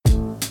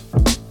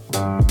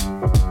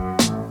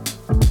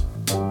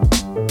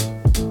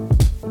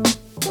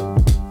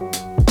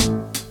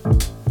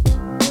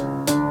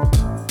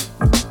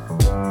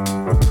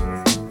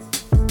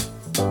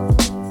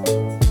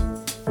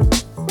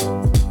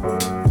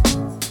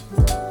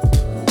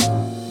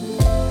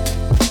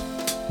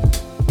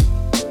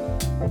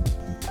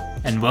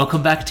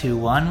Welcome back to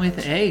Wine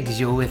with Eggs.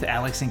 You're with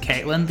Alex and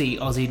Caitlin, the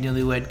Aussie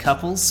newlywed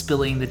couple,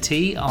 spilling the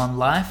tea on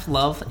life,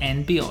 love,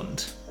 and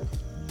beyond.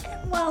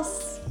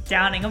 Whilst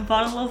downing a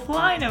bottle of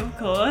wine, of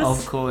course.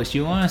 Of course,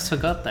 you almost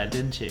forgot that,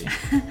 didn't you?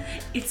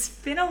 It's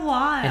been a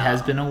while. It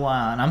has been a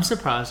while, and I'm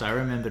surprised I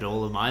remembered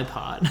all of my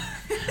part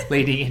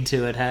leading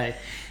into it, hey.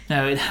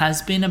 No, it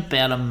has been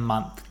about a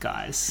month,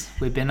 guys.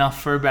 We've been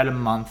off for about a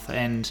month,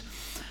 and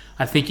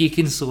I think you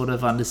can sort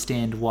of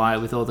understand why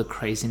with all the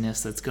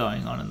craziness that's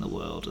going on in the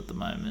world at the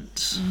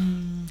moment.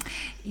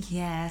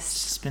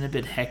 Yes. It's been a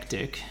bit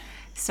hectic.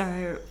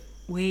 So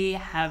we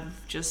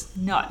have just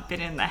not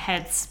been in the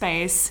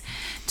headspace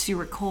to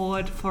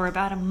record for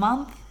about a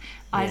month.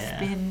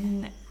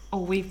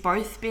 We've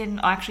both been,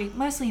 actually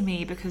mostly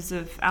me because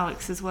of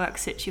Alex's work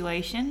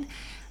situation,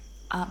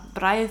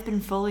 but I have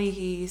been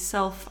fully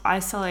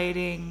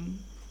self-isolating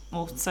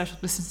or social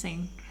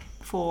distancing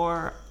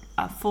for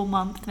a full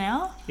month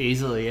now.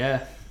 Easily,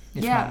 yeah.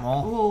 If not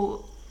more.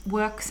 Well,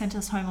 work sent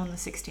us home on the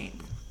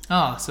 16th.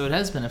 Oh, so it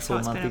has been a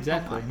full month, been a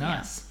exactly. full month,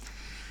 Nice. yeah.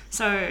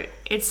 So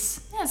it's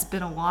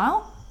been a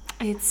while.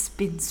 It's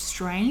been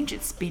strange.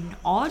 It's been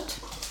odd.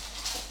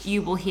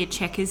 You will hear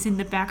Checkers in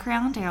the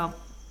background, our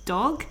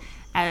dog,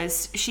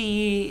 as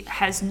she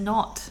has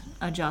not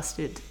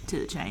adjusted to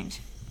the change.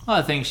 Well,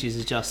 I think she's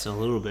adjusted a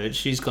little bit.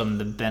 She's gotten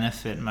the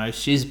benefit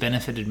most. She's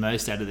benefited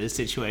most out of this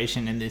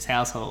situation in this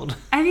household.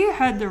 Have you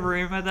heard the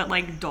rumor that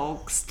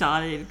dogs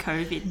started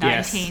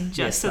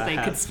COVID-19 so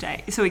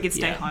we could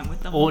stay home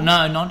with them? Or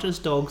no, not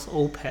just dogs,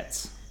 all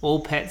pets.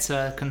 All pets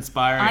are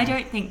conspiring. I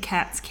don't think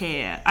cats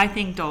care. I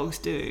think dogs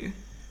do.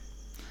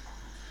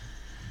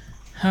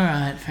 All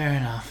right, fair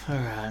enough. All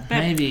right, but,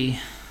 maybe.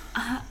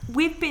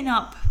 We've been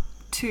up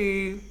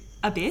to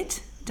a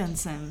bit, done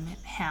some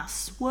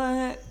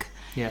housework.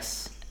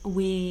 Yes.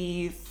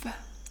 We've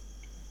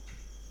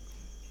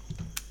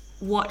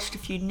watched a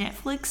few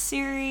Netflix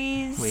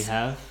series. We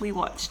have. We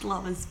watched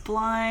Love is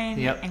Blind.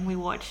 Yep. And we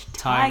watched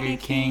Tiger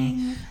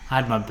King. I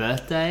had my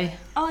birthday.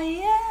 Oh,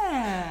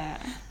 yeah.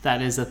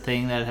 That is a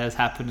thing that has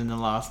happened in the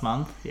last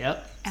month.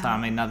 Yep. So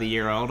I'm another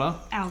year older.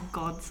 Our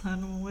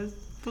godson was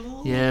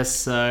born. Yes,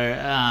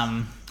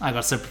 so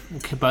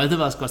both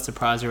of us got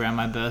surprised around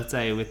my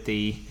birthday with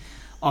the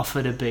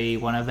offer to be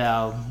one of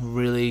our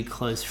really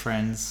close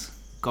friends'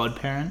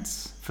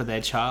 godparents for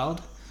their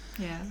child.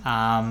 Yeah.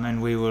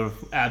 And we were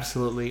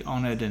absolutely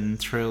honoured and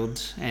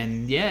thrilled.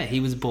 And yeah, he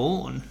was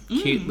born.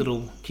 Cute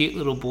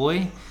little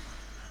boy.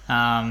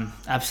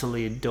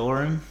 Absolutely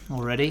adore him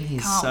already.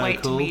 He's Can't so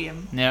wait cool. to meet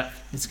him. Yeah,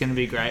 it's going to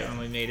be great when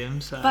we meet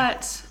him. So.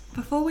 But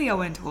before we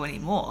go into any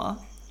more,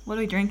 what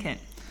are we drinking?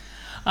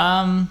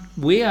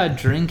 We are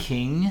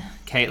drinking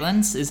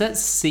Caitlin's. Is that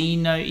See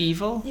No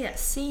Evil? Yeah,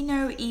 See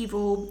No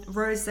Evil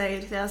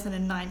Rosé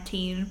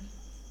 2019.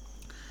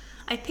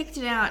 I picked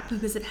it out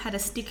because it had a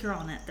sticker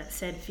on it that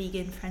said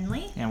vegan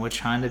friendly. And we're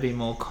trying to be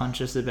more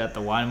conscious about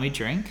the wine we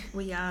drink.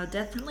 We are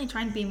definitely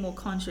trying to be more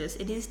conscious.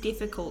 It is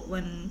difficult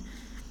when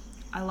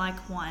I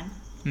like wine.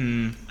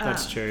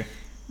 That's true.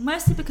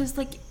 Mostly because,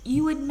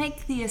 you would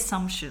make the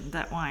assumption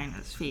that wine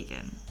is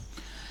vegan.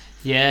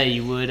 Yeah,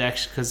 you would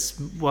actually, because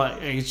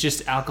it's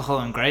just alcohol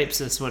and grapes.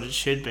 That's what it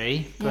should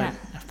be. But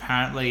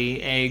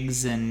apparently,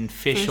 eggs and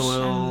fish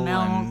oil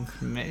and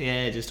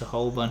milk. Just a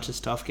whole bunch of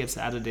stuff gets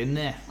added in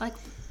there.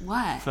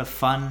 Why? For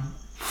fun.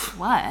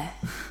 Why?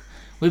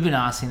 We've been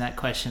asking that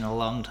question a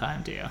long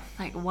time, dear.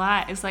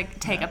 Why? It's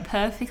take a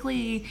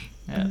perfectly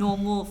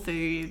normal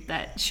food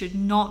that should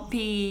not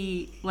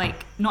be,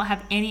 not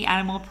have any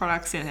animal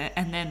products in it,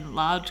 and then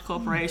large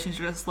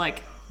corporations are just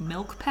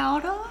milk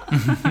powder?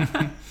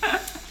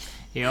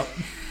 Yep.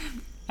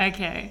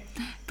 Okay.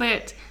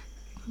 But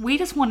we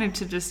just wanted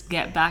to just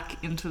get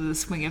back into the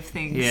swing of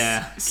things.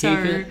 Yeah.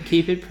 So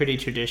keep it pretty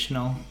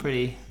traditional,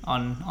 pretty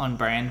on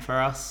brand for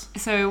us.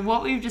 So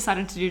what we've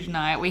decided to do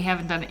tonight, we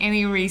haven't done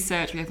any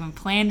research, we haven't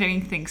planned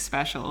anything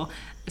special.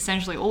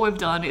 Essentially all we've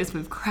done is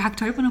we've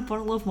cracked open a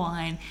bottle of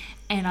wine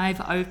and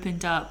I've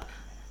opened up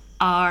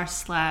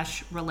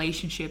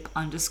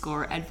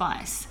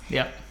r/relationship_advice.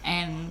 Yep.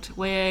 And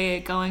we're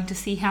going to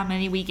see how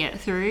many we get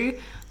through.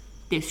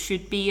 This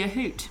should be a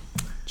hoot.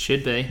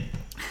 Should be.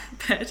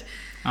 But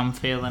I'm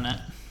feeling it.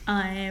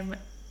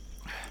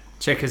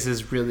 Checkers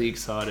is really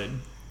excited.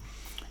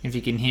 If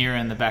you can hear her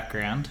in the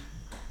background,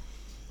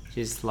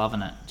 she's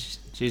loving it.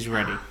 She's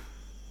ready.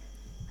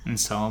 And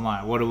so am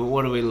I. What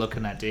are we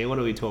looking at, dear? What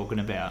are we talking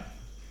about?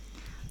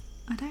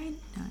 I don't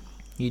know.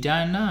 You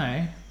don't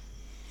know?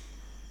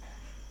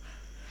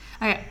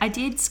 Okay, I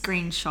did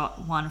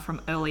screenshot one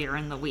from earlier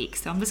in the week,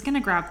 so I'm just going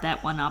to grab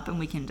that one up and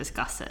we can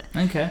discuss it.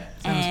 Okay,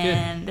 sounds good.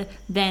 And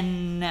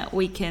then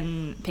we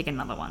can pick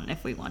another one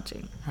if we want to.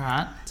 All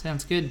right,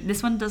 sounds good.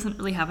 This one doesn't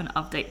really have an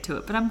update to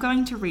it, but I'm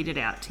going to read it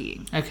out to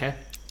you. Okay.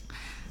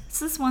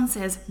 So this one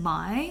says,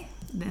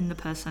 then the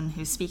person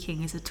who's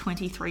speaking is a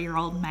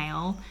 23-year-old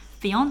male,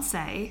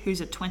 fiance,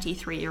 who's a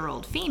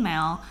 23-year-old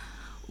female,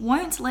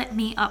 won't let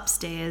me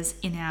upstairs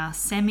in our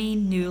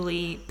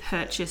semi-newly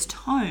purchased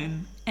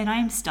home, and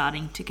I'm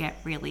starting to get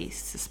really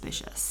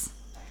suspicious.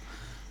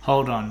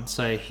 Hold on.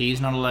 So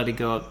he's not allowed to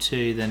go up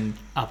to the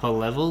upper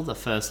level, the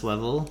first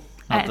level,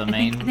 not the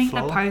main I think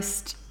floor? the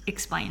post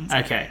explains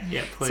it. Okay,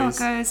 yeah, please. So it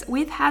goes,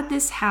 we've had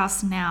this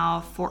house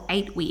now for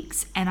 8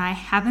 weeks and I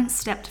haven't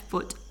stepped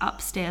foot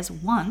upstairs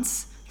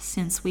once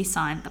since we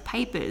signed the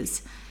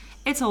papers.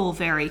 It's all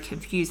very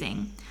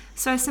confusing.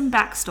 So some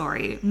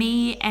backstory.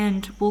 Me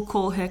and we'll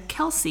call her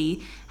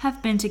Kelsey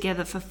have been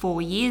together for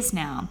 4 years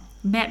now.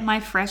 Met my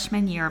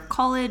freshman year of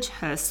college,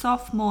 her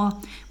sophomore.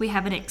 We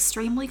have an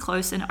extremely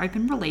close and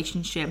open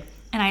relationship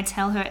and I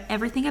tell her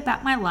everything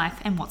about my life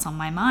and what's on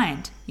my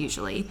mind,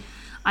 usually.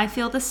 I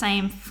feel the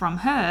same from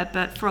her,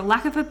 but for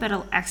lack of a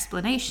better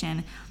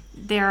explanation,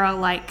 there are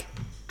like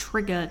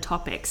trigger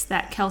topics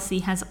that Kelsey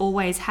has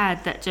always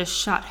had that just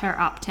shut her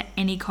up to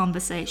any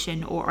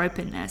conversation or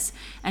openness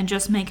and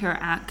just make her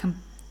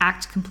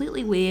act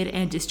completely weird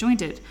and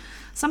disjointed,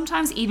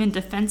 sometimes even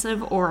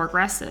defensive or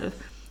aggressive.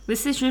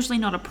 This is usually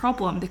not a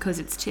problem because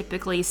it's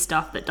typically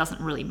stuff that doesn't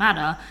really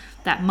matter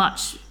that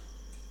much,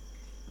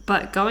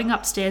 but going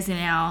upstairs in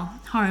our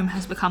home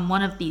has become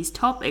one of these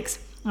topics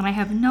and I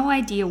have no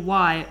idea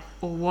why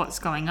or what's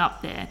going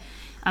up there.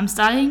 I'm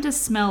starting to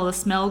smell the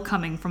smell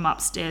coming from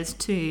upstairs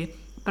too,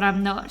 but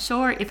I'm not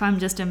sure if I'm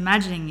just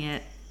imagining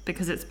it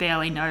because it's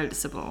barely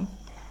noticeable.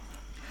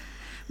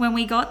 When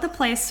we got the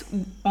place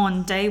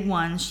on day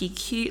 1, she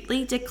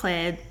cutely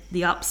declared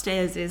the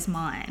upstairs is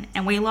mine,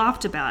 and we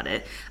laughed about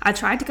it. I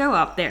tried to go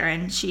up there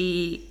and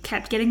she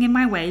kept getting in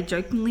my way,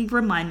 jokingly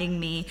reminding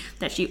me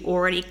that she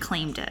already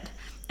claimed it.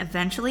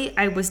 Eventually,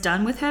 I was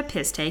done with her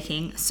piss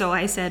taking, so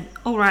I said,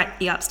 all right,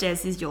 the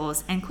upstairs is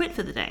yours, and quit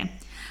for the day.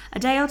 A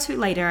day or two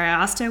later, I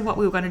asked her what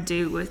we were going to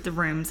do with the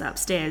rooms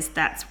upstairs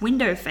that's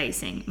window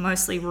facing,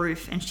 mostly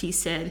roof, and she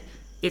said,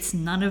 it's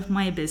none of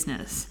my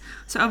business.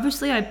 So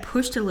obviously I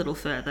pushed a little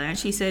further, and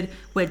she said,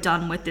 we're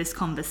done with this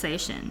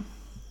conversation.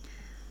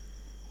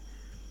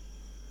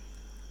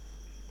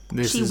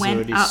 This is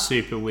already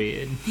super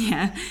weird.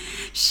 Yeah.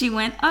 She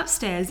went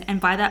upstairs, and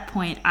by that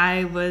point,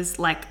 I was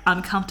like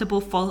uncomfortable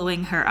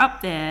following her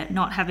up there,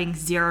 not having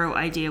zero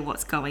idea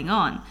what's going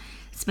on.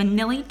 It's been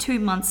nearly 2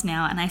 months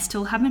now, and I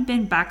still haven't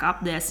been back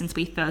up there since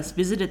we first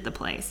visited the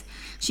place.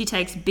 She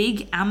takes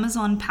big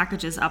Amazon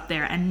packages up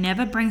there and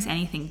never brings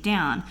anything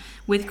down.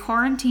 With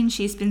quarantine,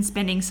 she's been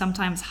spending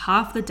sometimes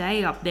half the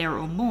day up there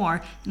or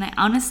more, and I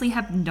honestly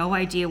have no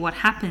idea what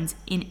happens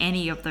in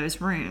any of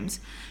those rooms.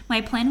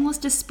 My plan was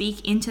to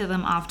sneak into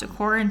them after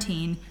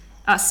quarantine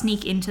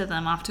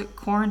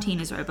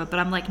is over, but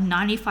I'm like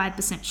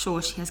 95%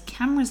 sure she has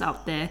cameras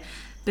up there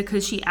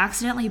because she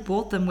accidentally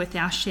bought them with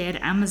our shared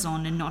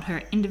Amazon and not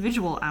her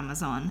individual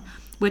Amazon,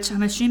 which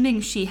I'm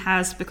assuming she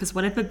has because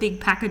whatever big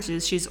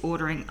packages she's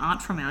ordering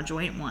aren't from our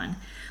joint one.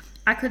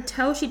 I could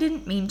tell she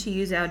didn't mean to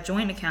use our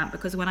joint account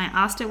because when I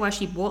asked her why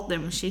she bought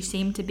them, she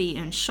seemed to be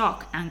in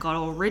shock and got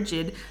all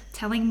rigid,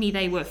 telling me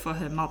they were for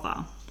her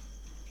mother.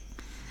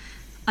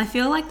 I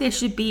feel like there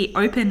should be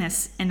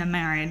openness in a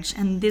marriage,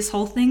 and this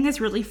whole thing is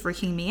really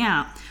freaking me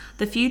out.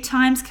 The few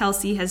times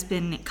Kelsey has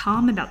been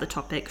calm about the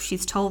topic,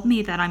 she's told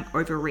me that I'm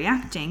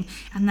overreacting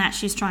and that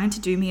she's trying to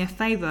do me a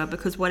favor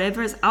because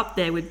whatever is up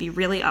there would be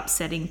really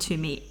upsetting to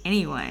me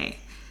anyway.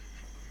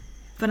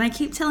 But I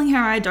keep telling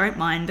her I don't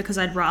mind because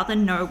I'd rather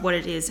know what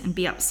it is and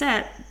be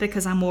upset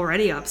because I'm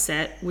already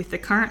upset with the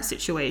current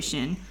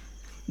situation,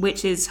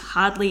 which is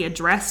hardly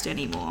addressed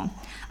anymore.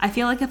 I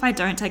feel like if I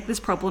don't take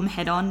this problem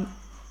head on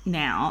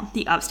now,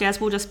 the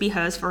upstairs will just be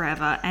hers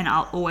forever and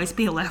I'll always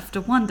be left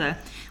to wonder,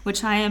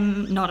 which I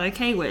am not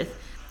okay with.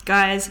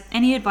 Guys,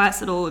 any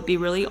advice at all would be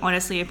really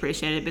honestly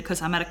appreciated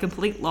because I'm at a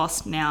complete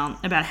loss now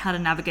about how to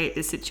navigate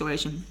this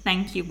situation.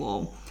 Thank you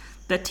all.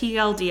 The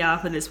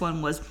TLDR for this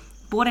one was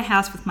bought a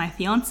house with my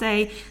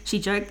fiance. She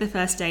joked the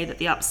first day that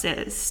the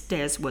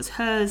upstairs was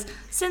hers.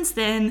 Since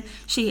then,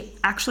 she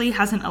actually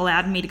hasn't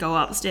allowed me to go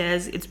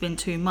upstairs. It's been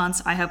 2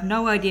 months. I have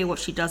no idea what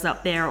she does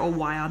up there or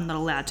why I'm not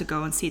allowed to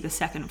go and see the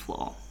second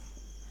floor.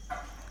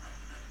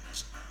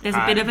 There's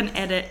a bit of an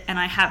edit, and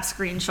I have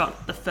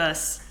screenshot the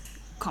first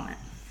comment.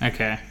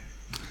 Okay.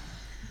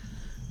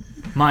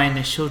 My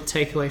initial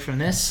takeaway from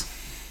this,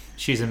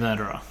 she's a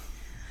murderer.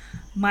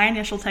 My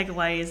initial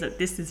takeaway is that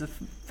this is a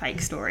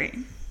fake story.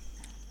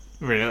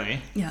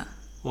 Really? Yeah.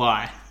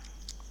 Why?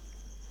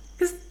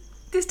 Because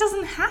this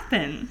doesn't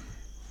happen.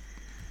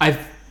 I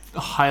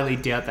highly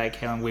doubt that,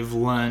 Kaylin. We've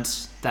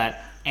learnt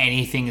that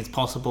anything is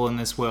possible in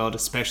this world,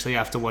 especially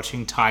after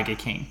watching Tiger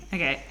King.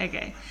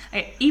 Okay.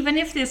 Even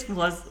if this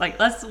was,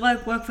 let's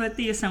work with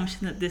the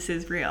assumption that this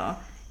is real.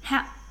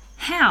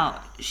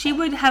 How? She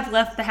would have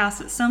left the house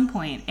at some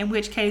point, in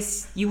which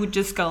case you would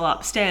just go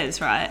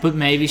upstairs, right? But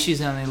maybe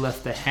she's only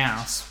left the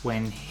house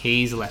when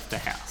he's left the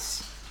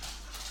house.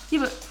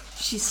 Yeah, but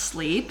she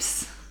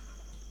sleeps.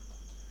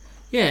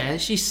 Yeah,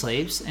 she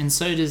sleeps, and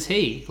so does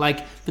he.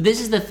 But this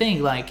is the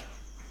thing,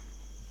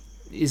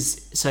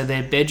 so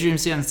their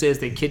bedrooms downstairs,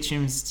 their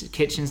kitchens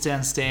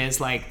downstairs,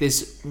 how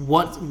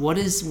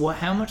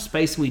much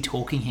space are we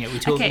talking here? We're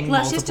talking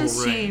let's multiple just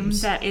assume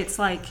rooms. that it's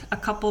a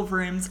couple of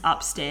rooms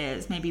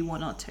upstairs, maybe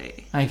 1 or 2.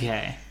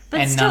 Okay.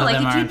 But and still, none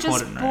of them if are you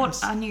just important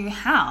bought rooms. a new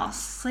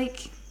house,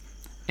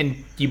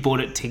 and you bought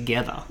it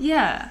together.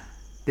 Yeah.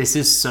 This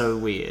is so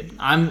weird.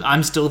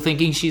 I'm still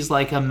thinking she's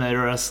like a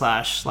murderer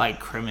 / like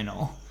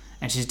criminal,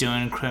 and she's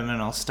doing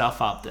criminal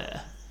stuff up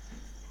there.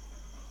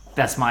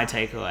 That's my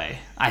takeaway.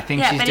 I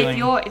think she's doing.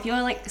 Yeah, but if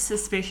your like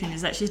suspicion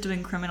is that she's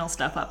doing criminal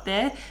stuff up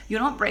there, you're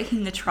not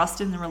breaking the trust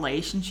in the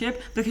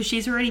relationship because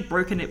she's already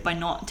broken it by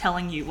not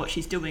telling you what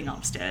she's doing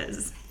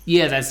upstairs.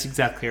 Yeah, that's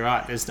exactly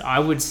right. I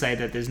would say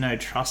that there's no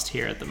trust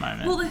here at the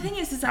moment. Well, the thing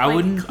is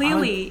that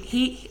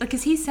clearly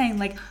because he's saying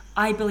like,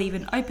 I believe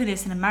in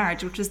openness in a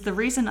marriage, which is the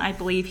reason I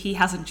believe he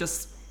hasn't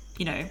just,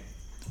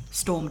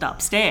 stormed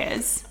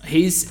upstairs.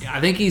 I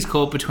think he's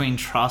caught between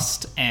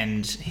trust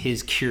and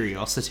his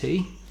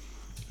curiosity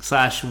 /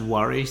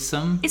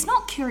 worrisome. It's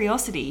not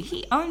curiosity.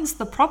 He owns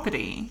the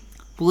property.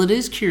 Well, it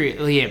is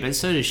curious. Yeah, but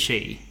so does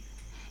she.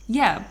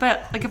 Yeah,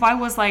 but like if I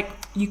was like,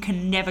 you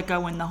can never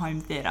go in the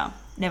home theater.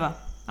 Never.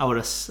 I would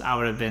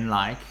have been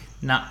like,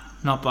 nah,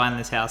 not buying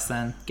this house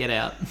then. Get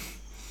out.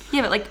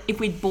 Yeah, but like if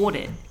we'd bought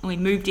it and we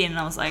moved in and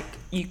I was like,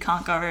 you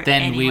can't go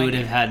then we would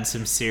have had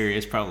some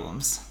serious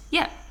problems.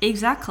 Yeah,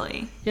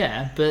 exactly.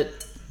 Yeah,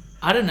 but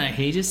I don't know.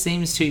 He just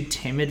seems too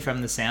timid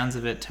from the sounds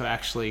of it to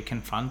actually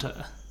confront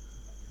her.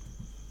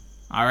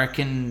 I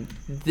reckon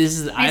It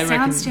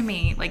sounds to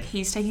me like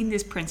he's taking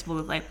this principle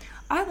of like,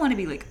 I want to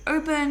be like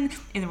open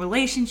in the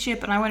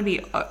relationship and I want to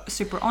be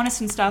super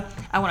honest and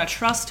stuff. I want to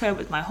trust her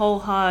with my whole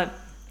heart.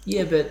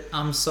 Yeah, but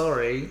I'm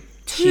sorry.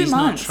 2 She's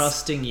months. not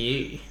trusting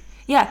you.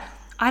 Yeah,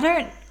 I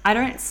don't,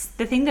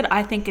 the thing that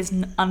I think is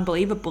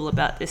unbelievable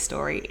about this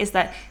story is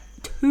that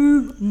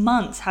 2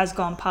 months has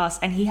gone past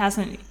and he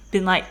hasn't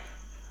been like,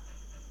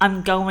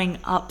 I'm going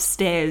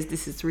upstairs.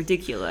 This is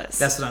ridiculous.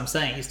 That's what I'm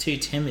saying. He's too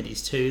timid.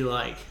 He's too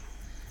like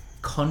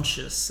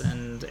conscious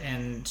and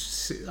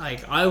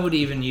like I would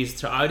even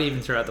throw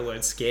out the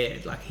word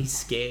scared. Like he's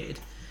scared.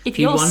 If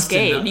you're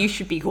scared, you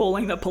should be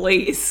calling the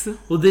police.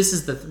 Well,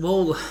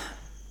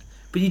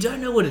 but you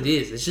don't know what it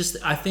is. It's just,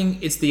 I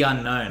think it's the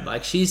unknown.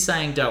 Like she's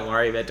saying, don't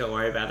worry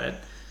about it.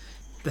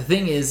 The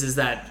thing is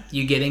that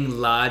you're getting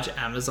large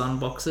Amazon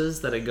boxes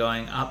that are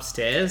going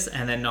upstairs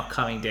and they're not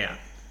coming down.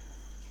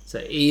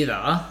 So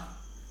either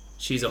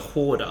she's a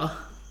hoarder.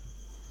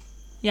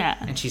 Yeah.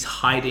 And she's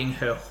hiding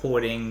her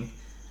hoarding,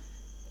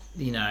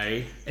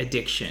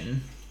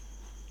 addiction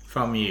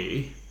from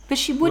you. But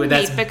she wouldn't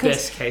be because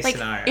best case like,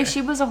 scenario. if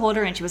she was a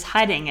hoarder and she was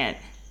hiding it,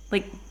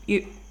 like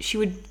she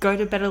would go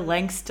to better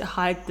lengths to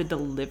hide the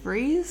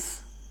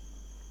deliveries.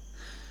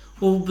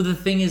 Well, but the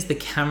thing is, the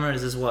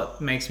cameras is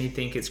what makes me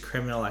think it's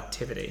criminal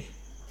activity.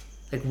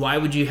 Like, why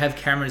would you have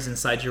cameras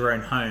inside your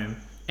own home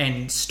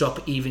and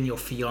stop even your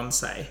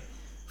fiance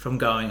from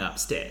going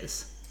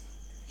upstairs?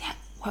 Yeah,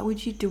 why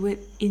would you do it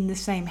in the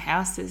same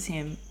house as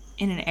him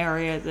in an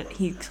area that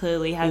he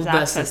clearly has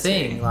access to? That's the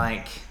thing,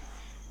 like.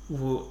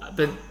 Well,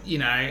 but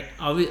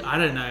I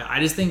don't know. I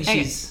just think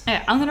she's.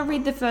 Okay, I'm gonna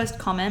read the first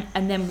comment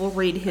and then we'll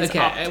read his.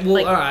 Okay.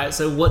 Well, all right.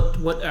 So what?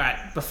 All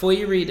right. Before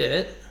you read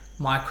it,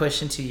 my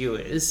question to you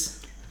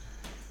is: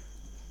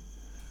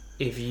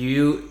 if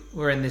you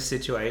were in this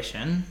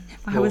situation,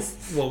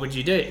 what would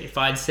you do? If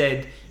I'd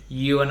said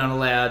you are not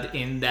allowed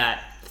in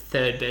that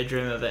third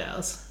bedroom of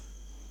ours.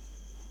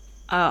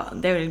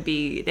 There would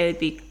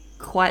be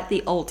quite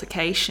the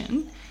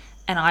altercation,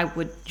 and I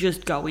would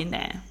just go in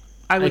there.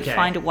 I would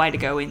find a way to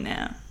go in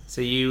there.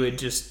 So you would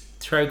just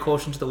throw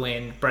caution to the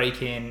wind,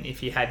 break in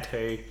if you had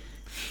to,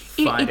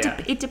 find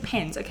out. It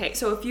depends. Okay,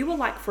 so if you were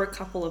like for a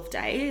couple of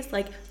days,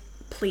 like,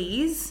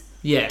 please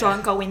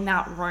don't go in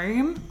that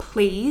room.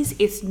 Please,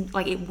 it's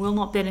like it will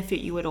not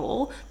benefit you at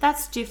all.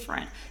 That's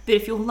different. But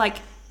if you're like,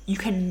 you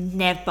can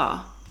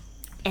never,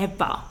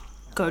 ever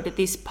go to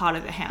this part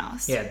of the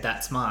house. Yeah,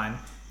 that's mine.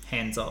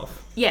 Hands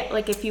off. Yeah,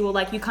 like if you were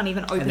like, you can't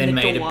even open the door. And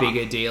then made a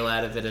bigger deal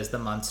out of it as the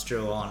months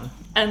drew on.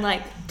 And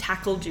like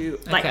tackled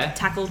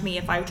me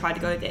if I tried to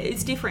go there.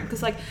 It's different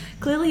because like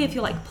clearly if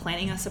you're like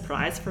planning a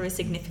surprise for a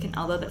significant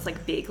other that's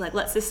like big, like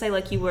let's just say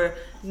like you were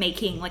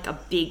making like a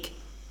big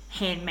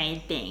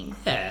handmade thing.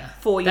 Yeah.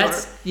 But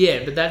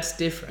that's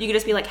different. You could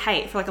just be like,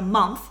 hey, for like a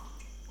month,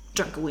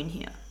 don't go in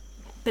here.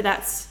 But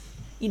that's,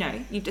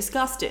 you've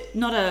discussed it.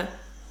 Not a,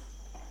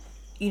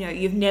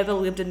 you've never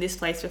lived in this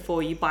place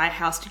before. You buy a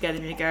house together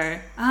and you go,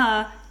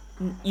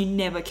 you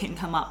never can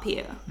come up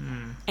here.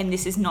 Mm. And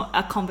this is not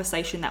a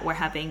conversation that we're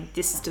having.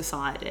 This is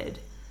decided.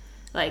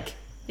 Like,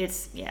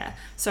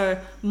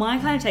 So my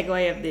kind of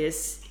takeaway of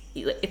this,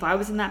 if I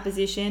was in that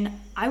position,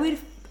 I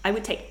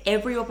would take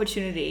every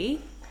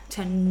opportunity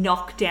to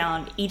knock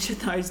down each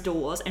of those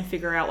doors and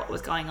figure out what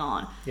was going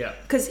on. Yeah.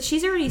 Because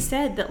she's already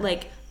said that,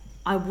 like,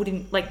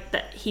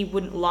 that he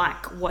wouldn't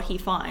like what he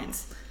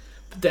finds.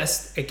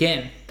 That's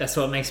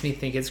what makes me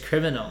think it's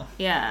criminal.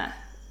 Yeah.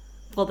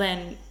 Well,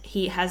 then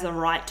he has a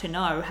right to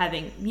know,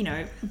 having,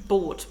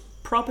 bought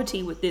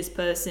property with this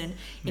person,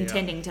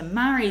 intending to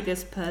marry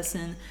this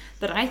person.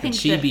 But I think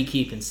she'd be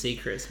keeping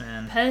secrets,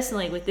 man.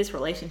 Personally, with this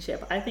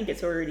relationship, I think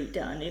it's already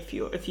done if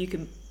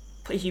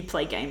you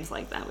play games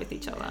like that with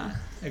each other.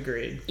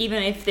 Agreed.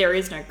 Even if there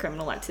is no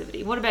criminal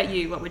activity. What about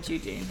you? What would you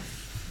do?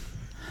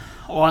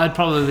 Or I'd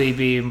probably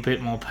be a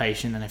bit more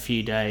patient than a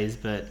few days,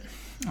 but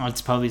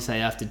I'd probably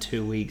say after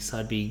 2 weeks,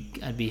 I'd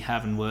be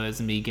having words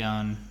and be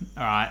going,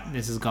 all right,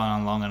 this has gone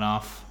on long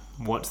enough.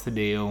 What's the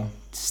deal?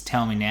 Just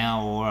tell me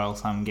now, or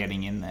else I'm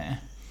getting in there.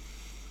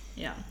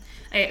 Yeah.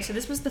 Okay, so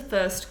this was the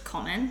first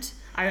comment.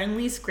 I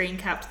only screen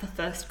capped the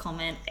first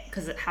comment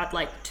because it had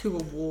like 2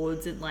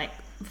 awards and like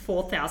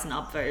 4,000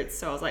 upvotes.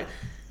 So I was like,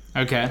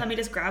 okay, let me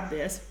just grab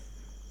this.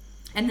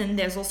 And then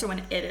there's also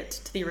an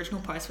edit to the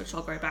original post, which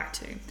I'll go back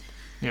to.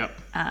 Yep.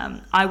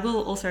 I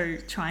will also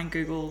try and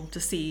Google to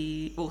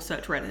see, or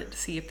search Reddit to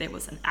see if there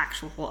was an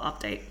actual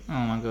update. Oh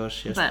my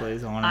gosh, yes, But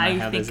please. I want to know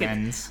how this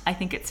ends. I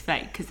think it's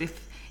fake because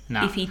if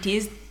he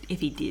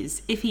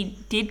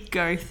did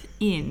go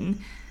in,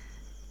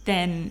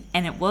 then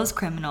and it was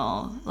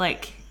criminal,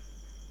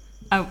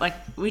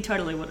 we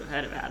totally would have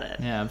heard about it.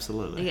 Yeah,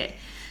 absolutely. Okay,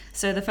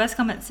 so the first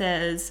comment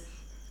says,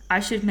 "I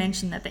should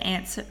mention that the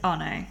answer." Oh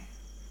no.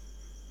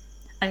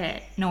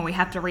 Okay, no, we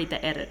have to read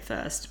the edit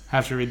first.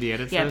 Have to read the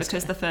edit first? Yeah,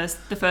 because the first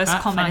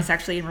comment is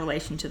actually in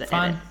relation to the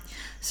edit.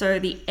 So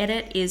the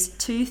edit is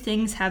 2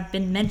 things have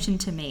been mentioned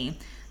to me.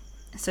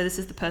 So this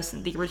is the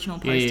original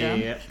poster.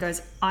 Yeah. He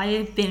goes, I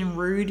have been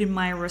rude in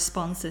my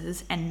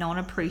responses and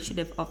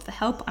non-appreciative of the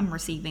help I'm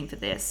receiving for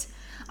this.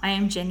 I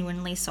am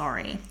genuinely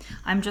sorry.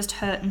 I'm just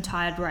hurt and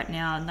tired right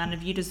now. None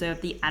of you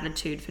deserve the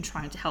attitude for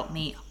trying to help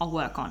me. I'll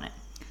work on it.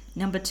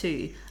 Number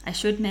 2, I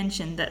should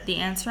mention that the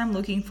answer I'm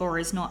looking for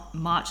is not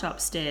march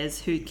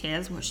upstairs, who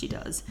cares what she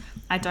does.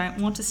 I don't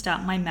want to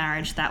start my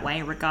marriage that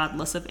way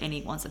regardless of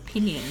anyone's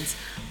opinions.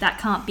 That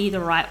can't be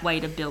the right way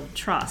to build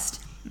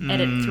trust.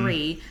 Edit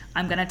 3,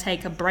 I'm going to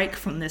take a break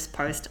from this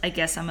post. I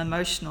guess I'm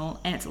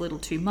emotional and it's a little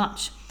too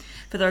much.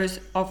 For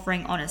those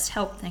offering honest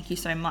help, thank you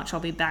so much.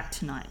 I'll be back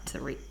tonight to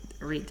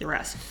read the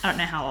rest. I don't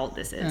know how old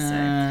this is. So.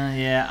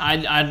 Yeah,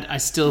 I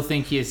still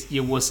think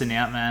you're wussing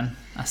out, man.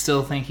 I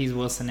still think he's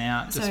wussing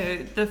out. So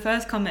the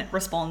first comment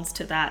responds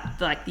to that,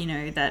 that the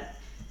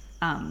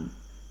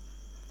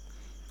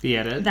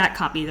edit. That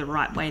can't be the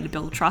right way to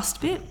build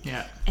trust bit.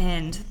 Yeah.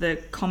 And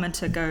the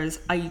commenter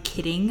goes, are you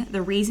kidding?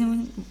 The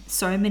reason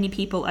so many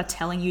people are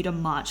telling you to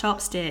march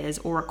upstairs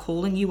or are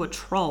calling you a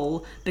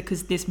troll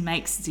because this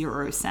makes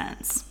 0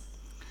 sense.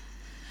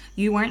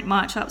 You won't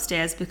march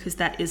upstairs because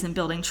that isn't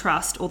building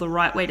trust or the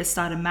right way to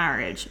start a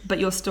marriage, but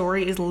your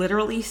story is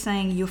literally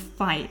saying your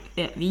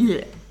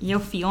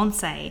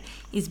fiance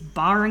is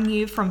barring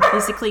you from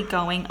physically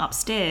going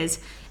upstairs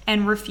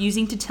and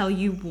refusing to tell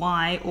you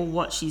why or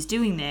what she's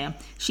doing there.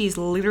 She's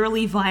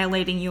literally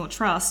violating your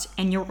trust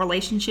and your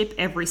relationship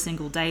every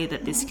single day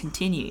that this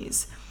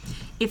continues.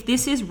 If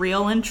this is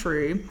real and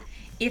true,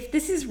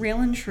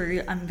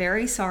 I'm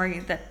very sorry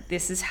that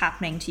this is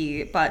happening to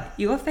you, but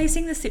you are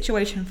facing the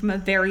situation from a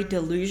very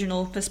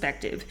delusional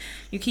perspective.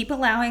 You keep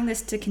allowing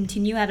this to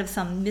continue out of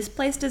some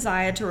misplaced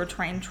desire to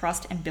retain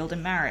trust and build a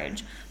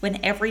marriage, when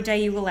every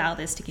day you allow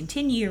this to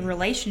continue, your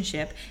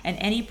relationship and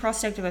any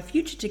prospect of a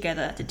future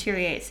together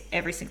deteriorates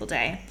every single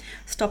day.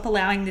 Stop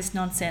allowing this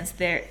nonsense.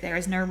 There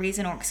is no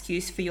reason or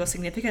excuse for your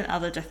significant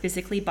other to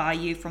physically bar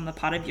you from the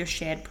part of your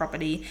shared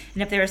property,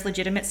 and if there is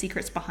legitimate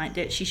secrets behind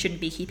it, she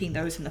shouldn't be keeping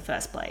those in the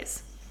first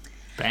place.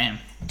 Bam.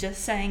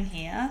 Just saying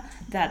here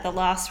that the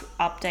last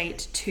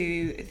update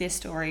to this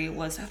story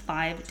was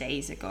 5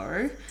 days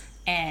ago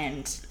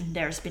and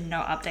there's been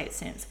no update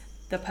since.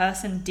 The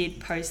person did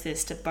post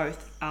this to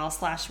both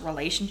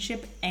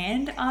r/relationship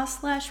and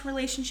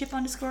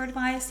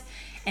r/relationship_advice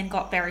and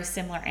got very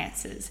similar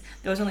answers.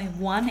 There was only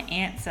one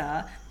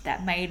answer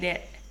that made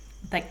it,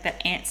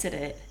 that answered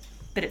it,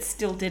 but it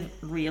still didn't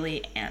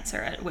really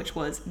answer it, which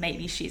was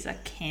maybe she's a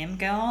cam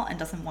girl and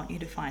doesn't want you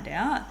to find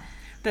out.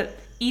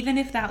 But even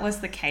if that was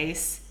the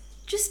case,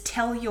 just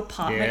tell your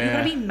partner. Yeah. You're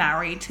going to be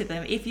married to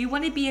them. If you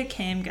want to be a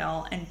cam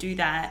girl and do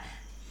that,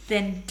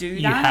 then do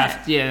that. You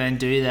have to, then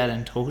do that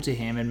and talk to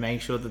him and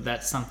make sure that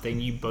that's something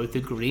you both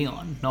agree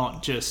on,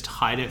 not just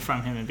hide it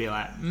from him and be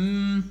like,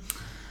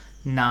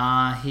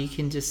 nah, he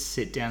can just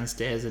sit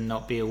downstairs and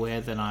not be aware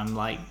that I'm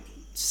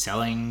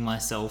selling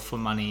myself for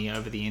money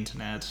over the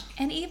internet.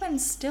 And even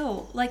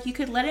still, you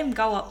could let him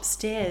go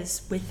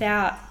upstairs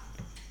without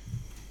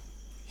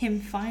him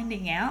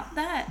finding out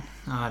that.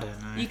 I don't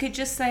know. You could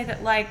just say that,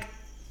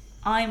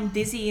 I'm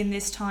busy in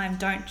this time,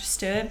 don't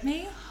disturb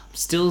me.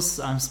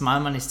 My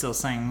money's still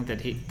saying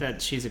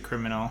that she's a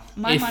criminal.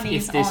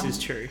 If this is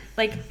true.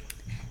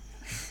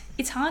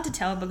 It's hard to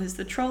tell because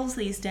the trolls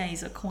these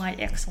days are quite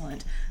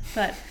excellent,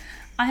 but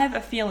I have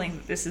a feeling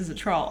that this is a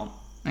troll.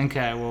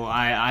 Okay, well,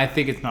 I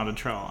think it's not a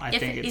troll.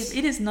 If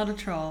it is not a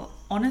troll,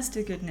 honest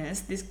to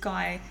goodness, this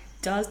guy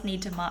does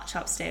need to march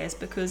upstairs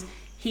because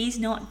he's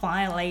not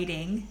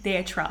violating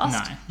their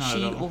trust. No, not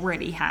she at all.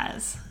 already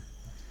has.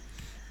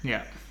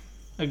 Yeah,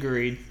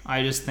 agreed.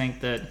 I just think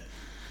that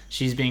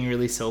she's being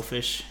really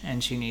selfish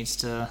and she needs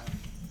to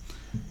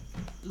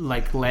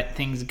let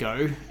things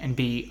go and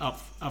be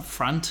up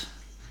front.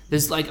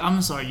 There's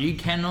I'm sorry, you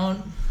cannot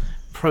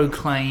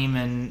proclaim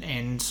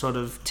and sort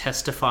of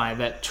testify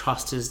that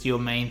trust is your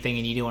main thing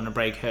and you don't want to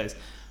break hers,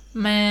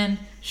 Man,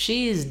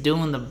 she is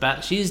doing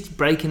she's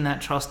breaking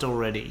that trust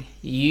already.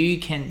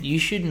 You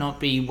should not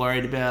be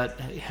worried about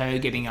her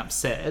getting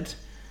upset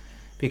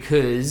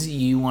because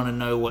you want to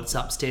know what's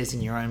upstairs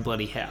in your own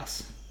bloody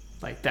house.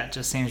 Like, that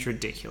just seems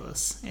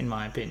ridiculous, in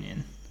my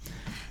opinion.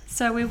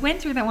 So we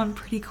went through that one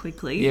pretty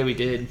quickly. Yeah, we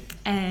did.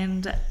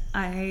 And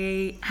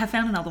I have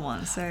found another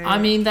one. So I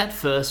mean, that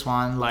first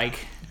one,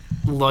 like,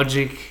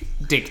 logic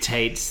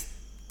dictates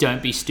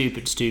don't be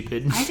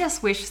stupid. I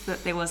just wish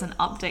that there was an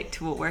update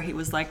to it where he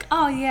was like,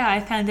 oh yeah,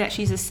 I found out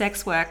she's a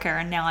sex worker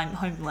and now I'm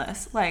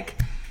homeless. Like,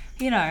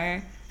 you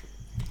know.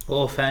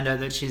 Or found out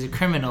that she's a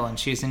criminal and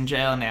she's in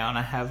jail now and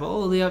I have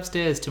all the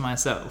upstairs to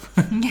myself.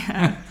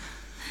 Yeah.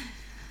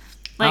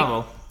 Like, oh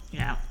well.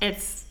 Yeah,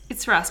 it's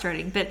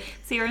frustrating. But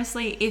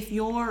seriously, if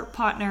your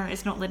partner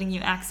is not letting you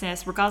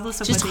access,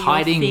 regardless of just whether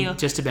hiding you feel...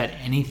 just about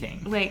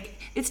anything. Like,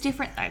 it's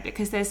different though,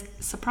 because there's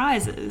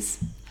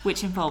surprises,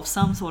 which involve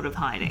some sort of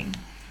hiding.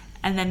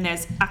 And then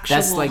there's actual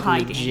That's like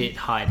hiding. legit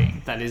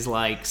hiding. That is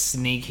like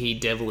sneaky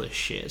devilish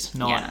shit.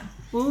 Not,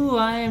 ooh,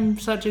 I am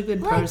such a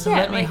good person.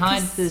 Let me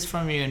hide this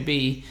from you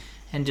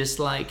and just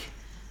like,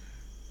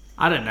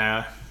 I don't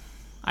know.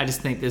 I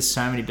just think there's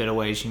so many better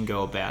ways you can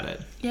go about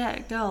it. Yeah,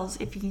 girls,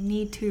 if you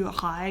need to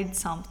hide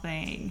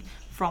something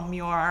from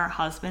your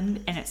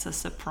husband and it's a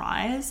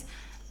surprise,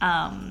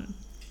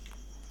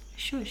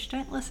 shush,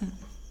 don't listen.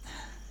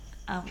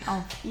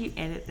 You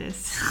edit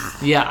this.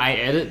 Yeah, I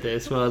edit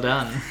this. Well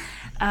done.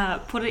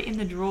 Put it in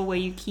the drawer where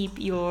you keep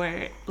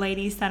your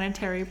ladies'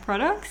 sanitary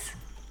products,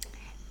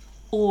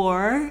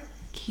 or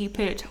keep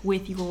it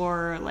with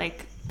your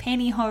like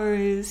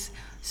pantyhose,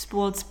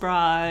 sports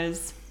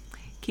bras.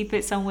 Keep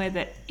it somewhere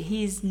that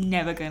he's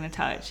never going to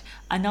touch.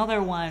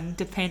 Another one,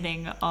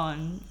 depending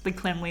on the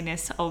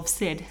cleanliness of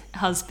said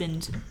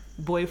husband,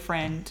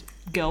 boyfriend,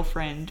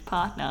 girlfriend,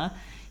 partner,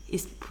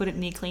 is put it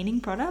near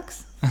cleaning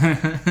products.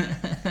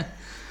 That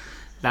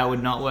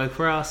would not work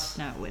for us.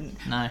 No, it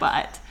wouldn't. No.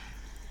 But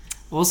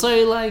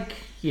also, like,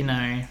 you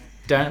know,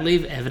 don't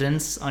leave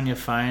evidence on your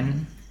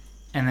phone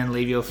and then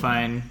leave your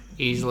phone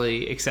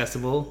easily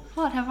accessible.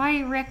 What, have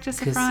I wrecked a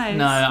surprise?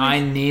 No, I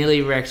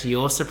nearly wrecked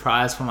your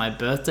surprise for my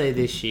birthday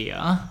this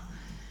year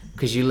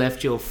because you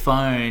left your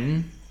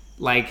phone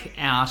like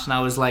out, and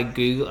I was like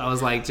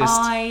googling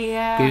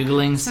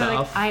so,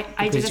 stuff I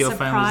because your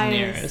phone was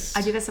nearest.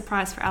 I did a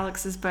surprise for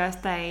Alex's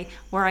birthday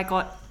where I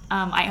got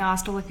I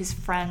asked all of his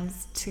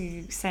friends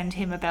to send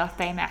him a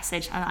birthday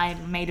message, and I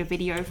made a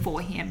video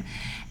for him,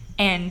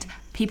 and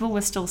people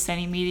were still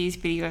sending me these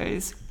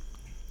videos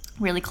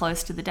really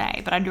close to the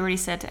day, but I'd already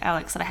said to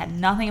Alex that I had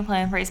nothing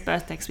planned for his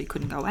birthday because we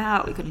couldn't go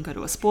out, we couldn't go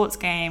to a sports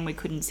game, we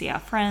couldn't see our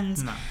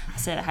friends. No. I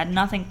said I had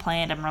nothing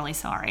planned, I'm really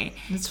sorry.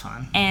 It's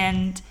fine.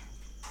 And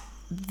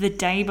the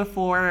day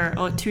before,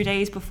 or 2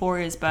 days before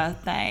his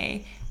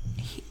birthday,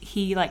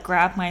 he like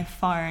grabbed my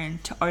phone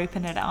to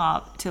open it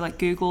up to like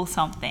Google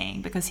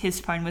something because his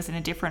phone was in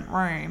a different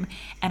room,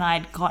 and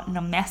I'd gotten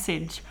a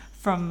message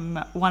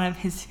from one of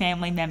his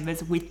family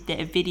members with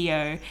their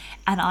video,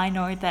 and I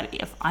know that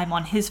if I'm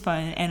on his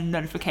phone and a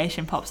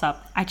notification pops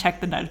up, I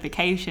check the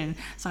notification.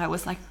 So I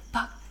was like,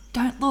 fuck,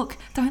 don't look,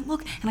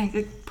 and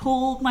I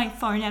pulled my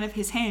phone out of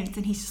his hands,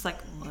 and he's just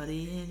like, what are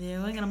you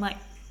doing? And I'm like,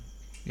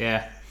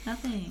 yeah,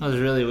 nothing. That was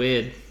really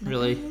weird.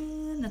 Really.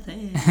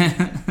 Nothing.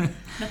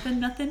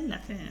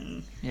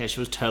 Nothing. Yeah, she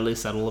was totally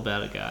subtle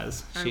about it,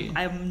 guys.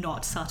 I'm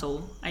not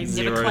subtle. I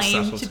Zero never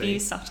claimed subtlety. to be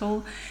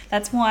subtle.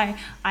 That's why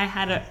I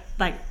had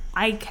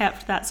I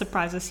kept that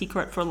surprise a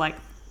secret for like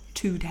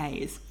 2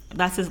 days.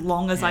 That's as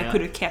long as I could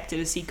have kept it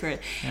a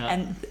secret. Yeah.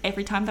 And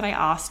every time that I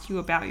asked you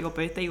about your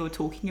birthday, you were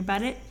talking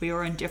about it, we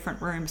were in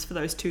different rooms for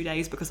those 2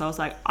 days because I was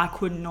like, I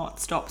could not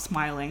stop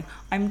smiling.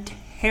 I'm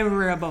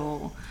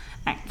terrible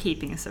at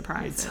keeping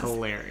surprises. It's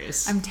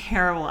hilarious. I'm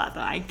terrible at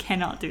that. I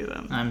cannot do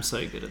them. I'm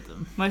so good at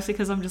them. Mostly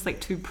because I'm just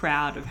like too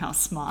proud of how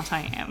smart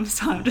I am.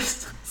 So I'm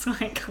just,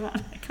 I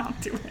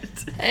can't do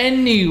it.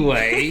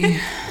 Anyway,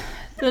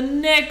 the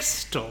next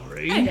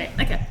story.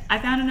 Okay. I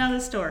found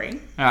another story.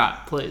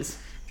 Alright, please.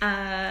 So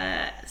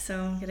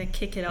I'm going to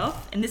kick it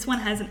off. And this one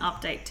has an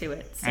update to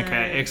it. So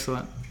Okay,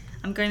 excellent.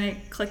 I'm going to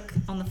click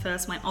on the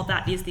first one. Oh,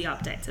 that is the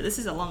update. So this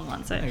is a long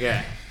one. So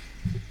Okay.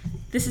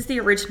 this is the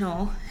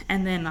original,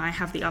 and then I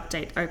have the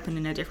update open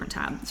in a different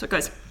tab. So it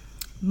goes,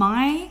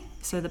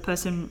 so the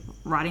person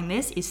writing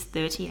this is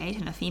 38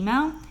 and a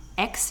female.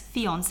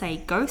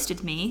 Ex-fiance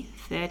ghosted me,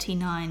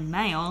 39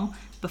 male,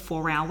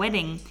 before our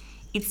wedding.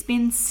 It's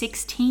been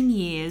 16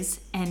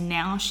 years, and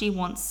now she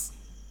wants...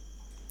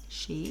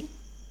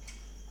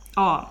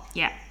 Oh,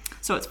 yeah.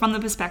 So it's from the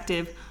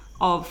perspective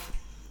of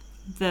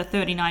the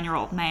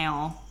 39-year-old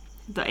male.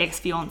 The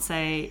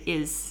ex-fiance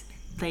is...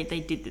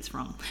 They did this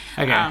wrong.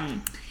 Okay.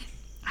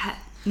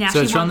 Now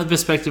So it's from the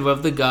perspective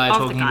of the guy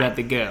talking about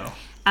the girl.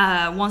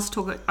 Wants to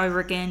talk it over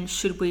again.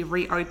 Should we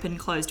reopen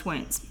closed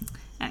wounds?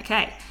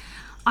 Okay.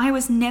 I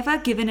was never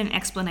given an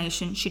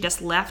explanation. She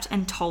just left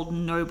and told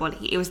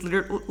nobody. It was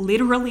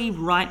literally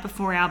right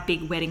before our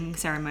big wedding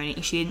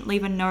ceremony. She didn't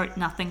leave a note,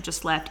 nothing,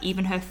 just left.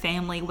 Even her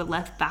family were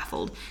left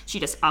baffled. She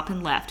just up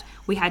and left.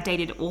 We had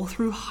dated all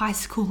through high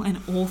school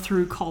and all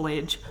through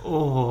college.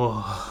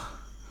 Oh.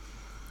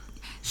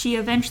 She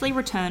eventually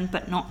returned,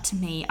 but not to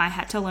me. I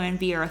had to learn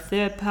via a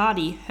third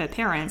party, her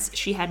parents.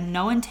 She had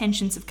no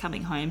intentions of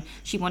coming home.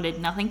 She wanted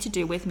nothing to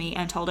do with me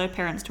and told her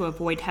parents to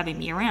avoid having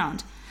me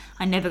around.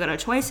 I never got a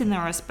choice in the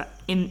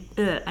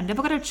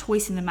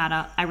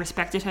matter. I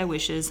respected her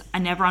wishes. I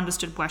never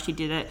understood why she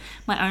did it.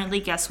 My only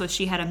guess was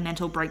she had a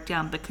mental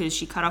breakdown because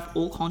she cut off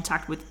all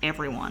contact with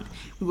everyone.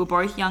 We were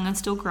both young and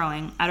still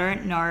growing. I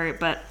don't know,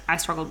 but I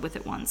struggled with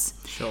it once.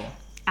 Sure.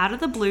 Out of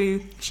the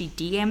blue, she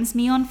DMs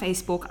me on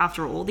Facebook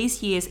after all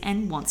these years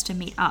and wants to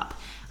meet up.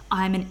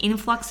 I'm an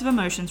influx of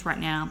emotions right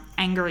now.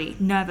 Angry,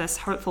 nervous,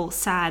 hopeful,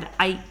 sad.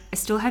 I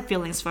still have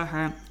feelings for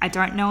her. I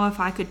don't know if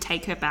I could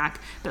take her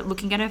back, but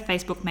looking at her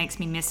Facebook makes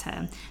me miss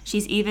her.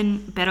 She's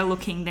even better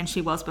looking than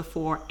she was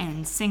before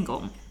and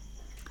single.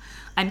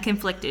 I'm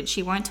conflicted.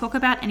 She won't talk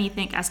about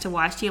anything as to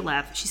why she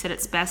left. She said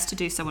it's best to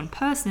do so in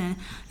person.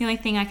 The only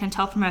thing I can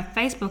tell from her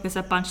Facebook is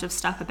a bunch of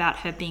stuff about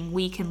her being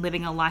weak and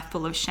living a life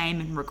full of shame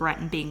and regret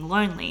and being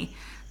lonely.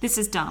 This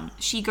is dumb.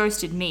 She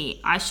ghosted me.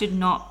 I should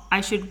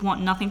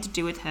want nothing to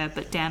do with her,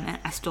 but damn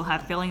it, I still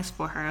have feelings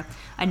for her.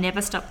 I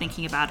never stop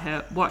thinking about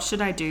her. What should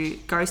I do?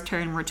 Ghost her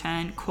in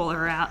return, call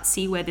her out,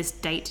 see where this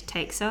date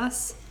takes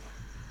us?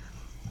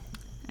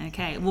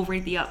 Okay, we'll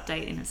read the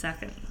update in a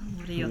second.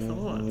 What are your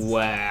thoughts?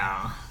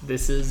 Wow.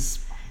 This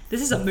is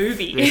a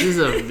movie.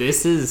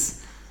 This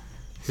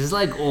is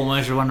like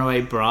almost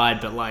Runaway Bride,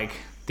 but like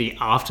the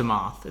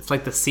aftermath. It's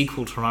like the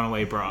sequel to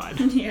Runaway Bride.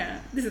 Yeah,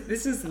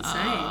 this is insane.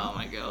 Oh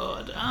my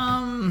god.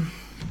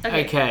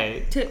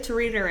 Okay. To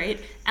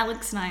reiterate,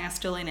 Alex and I are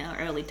still in our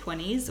early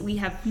 20s. We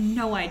have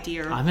no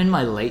idea. I'm in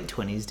my late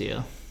 20s,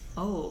 dear.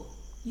 Oh,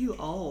 you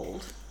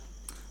old.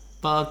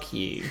 Fuck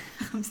you.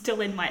 I'm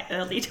still in my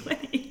early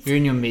 20s. You're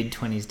in your mid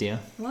 20s, dear.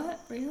 What?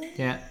 Really?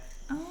 Yeah.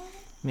 Oh.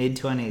 Mid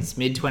 20s.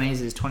 Mid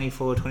 20s is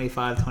 24,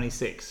 25,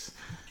 26.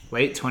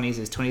 Late 20s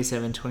is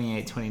 27,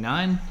 28,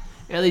 29.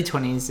 Early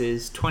 20s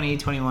is 20,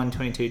 21,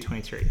 22,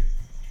 23.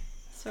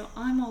 So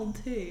I'm old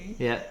too.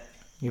 Yeah.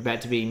 You're about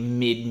to be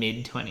mid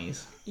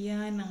 20s. Yeah,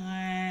 I know.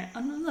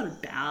 I'm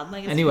not bad.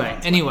 Like, anyway,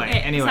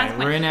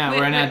 we're in our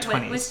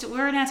 20s.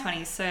 We're in our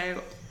 20s.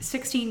 So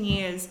 16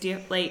 years,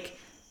 like,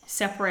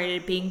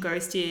 separated, being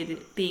ghosted,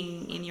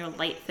 being in your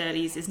late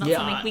 30s is not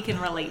something we can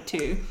relate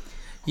to.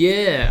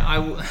 Yeah,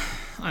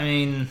 I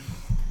mean,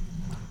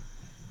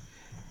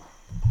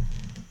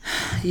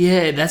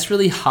 yeah, that's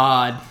really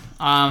hard.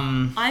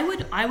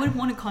 I would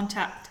want to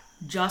contact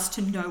just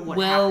to know what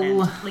happened.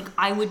 Like,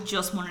 I would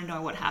just want to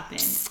know what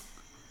happened.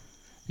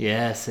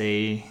 Yeah,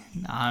 see,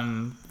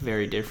 I'm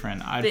very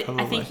different. I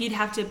think you'd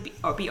have to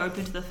be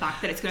open to the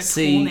fact that it's going to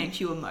torment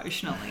you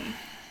emotionally.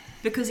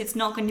 Because it's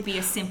not going to be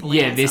a simple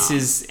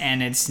answer.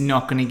 And it's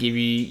not going to give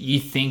you,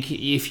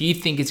 if you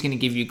think it's going to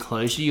give you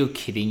closure, you're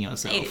kidding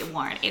yourself. It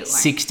won't.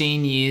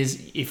 16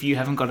 years, if you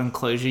haven't gotten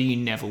closure, you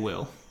never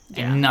will.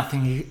 Yeah. And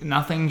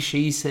nothing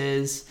she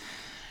says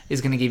is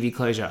going to give you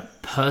closure.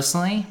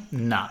 Personally,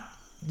 nah.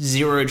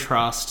 Zero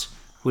trust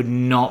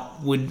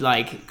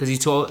because he's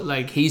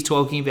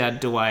talking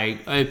about, do I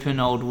open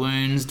old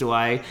wounds? Do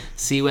I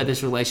see where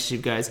this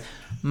relationship goes?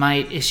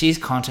 Mate, if she's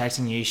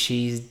contacting you,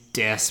 she's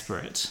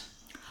desperate.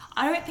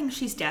 I don't think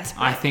she's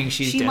desperate. I think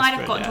she's desperate. She might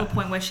have gotten to a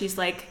point where she's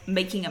like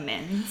making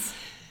amends.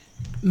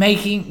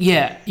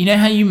 You know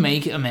how you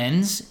make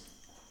amends?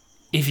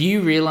 If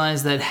you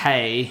realize that,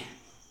 hey,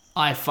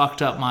 I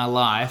fucked up my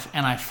life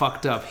and I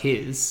fucked up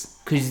his,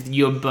 because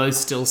you're both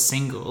still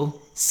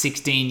single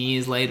 16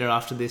 years later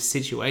after this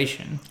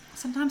situation.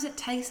 Sometimes it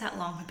takes that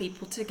long for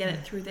people to get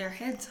it through their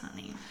heads,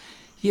 honey.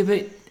 Yeah,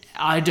 but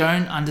I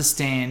don't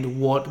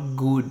understand what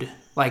good.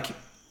 Like,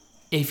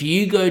 if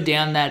you go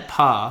down that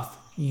path,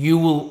 you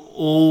will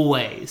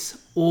always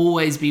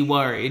be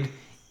worried,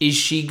 is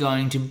she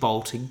going to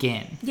bolt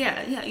again?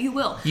 Yeah, you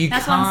will.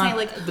 That's what I'm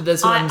saying. But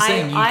that's what I'm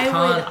saying.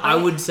 I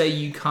would say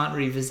you can't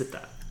revisit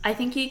that. I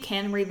think you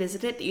can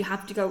revisit it, but you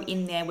have to go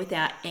in there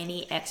without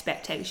any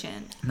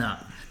expectation. No.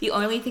 The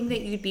only thing that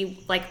you'd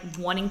be like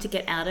wanting to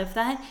get out of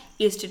that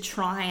is to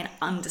try and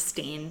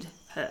understand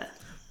her.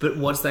 But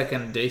what's that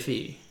going to do for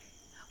you?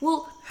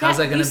 Well, how's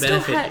that going to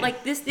benefit you?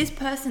 Like this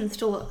person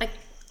still like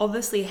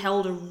obviously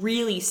held a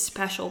really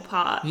special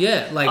part.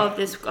 Yeah, like of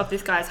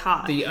this guy's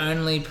heart. The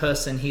only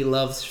person he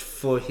loves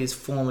for his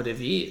formative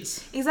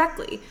years.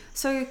 Exactly.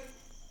 So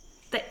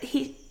that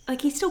he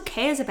still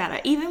cares about her.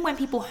 Even when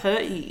people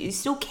hurt you, you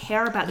still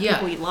care about the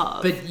people you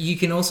love. But you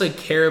can also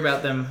care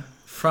about them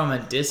from a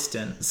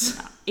distance.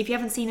 No. If you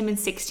haven't seen them in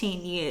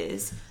 16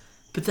 years.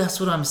 But that's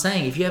what I'm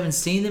saying. If you haven't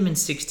seen them in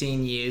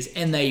 16 years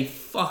and they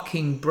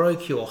fucking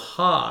broke your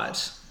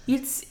heart...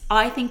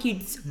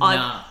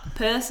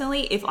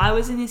 Personally, if I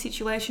was in this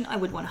situation, I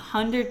would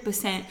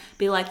 100%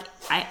 be like,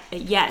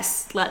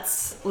 yes,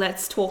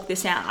 let's talk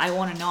this out. I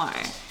want to know.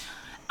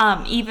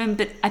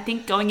 But I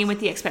think going in with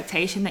the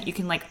expectation that you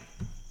can like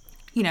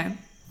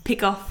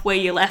pick off where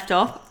you left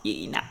off.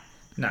 Nah.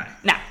 No.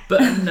 Nah.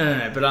 But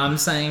no. But I'm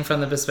saying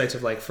from the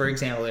perspective, like, for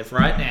example, if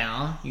right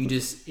now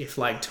if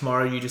like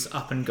tomorrow you just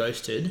up and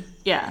ghosted,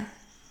 Yeah.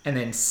 and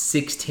then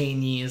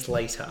 16 years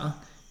later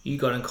you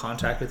got in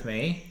contact with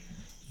me,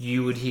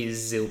 you would hear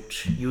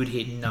zilch. You would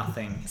hear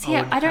nothing. See,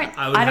 I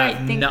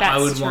don't think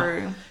that's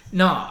true.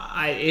 No,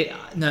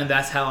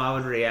 that's how I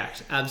would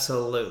react.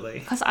 Absolutely.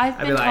 Because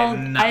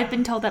I've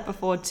been told that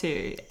before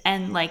too,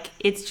 and like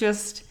it's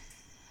just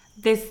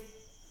this.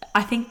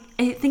 I think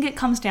it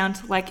comes down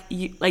to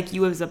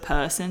you as a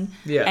person.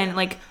 Yeah. And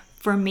like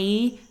for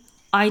me,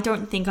 I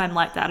don't think I'm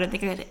like that. I don't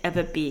think I'd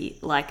ever be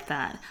like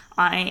that.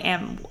 I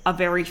am a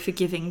very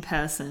forgiving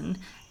person,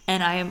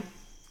 and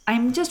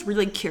I'm just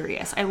really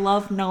curious. I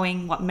love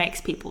knowing what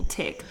makes people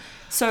tick.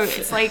 So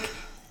it's like,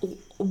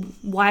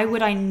 why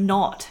would I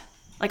not?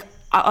 Like,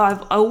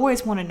 I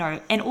always want to know.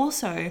 And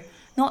also,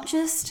 not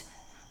just,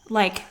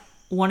 like,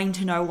 wanting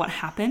to know what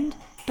happened,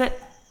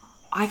 but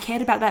I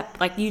cared about that.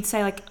 Like, you'd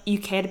say, like, you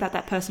cared about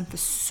that person for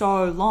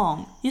so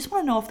long. You just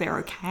want to know if they're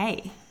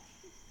okay.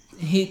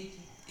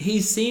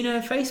 He's seen her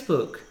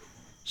Facebook.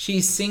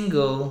 She's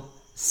single,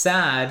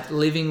 sad,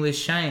 living with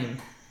shame.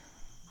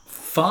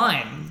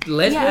 Fine.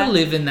 Let her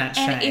live in that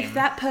shame. And if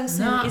that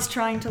person is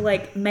trying to,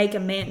 like, make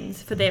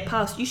amends for their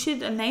past, you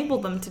should enable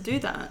them to do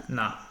that.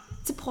 No.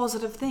 It's a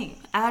positive thing.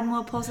 Add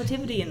more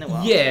positivity in the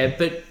world. Yeah,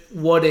 but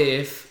what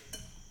if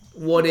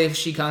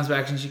she comes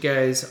back and she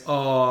goes,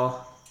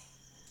 oh,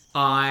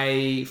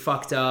 I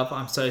fucked up.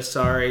 I'm so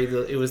sorry.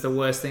 It was the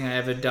worst thing I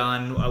ever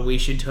done. We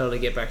should totally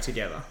get back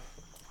together.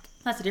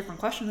 That's a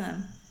different question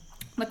then.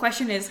 The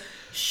question is,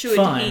 should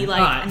he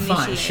initiate?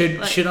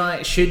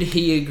 Fine. Should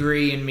he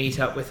agree and meet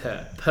up with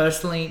her?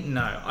 Personally,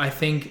 no. I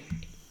think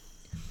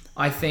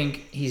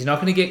he's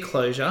not going to get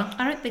closure.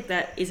 I don't think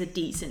that is a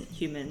decent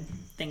human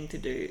thing to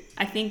do.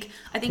 I think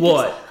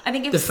what?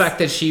 The fact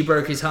that she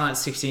broke his heart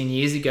 16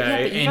 years ago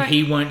and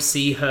he won't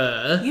see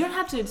her. You don't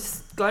have to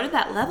just go to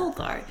that level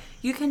though.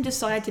 You can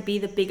decide to be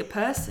the bigger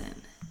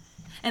person.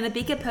 And the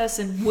bigger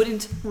person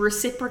wouldn't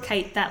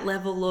reciprocate that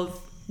level of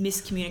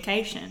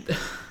miscommunication.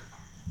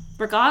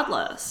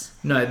 Regardless.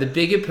 No, the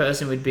bigger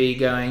person would be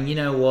going, you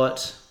know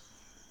what?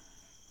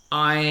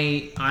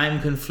 I'm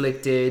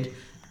conflicted.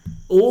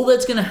 All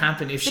that's going to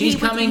happen if she's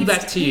coming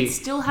back to you... He'd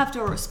still have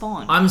to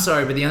respond. I'm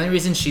sorry, but the only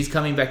reason she's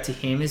coming back to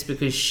him is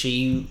because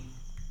she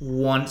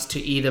wants to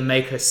either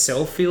make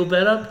herself feel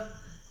better...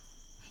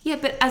 Yeah,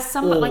 but as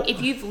someone, like,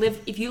 if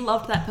you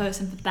loved that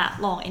person for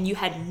that long and you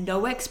had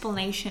no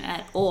explanation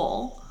at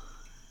all,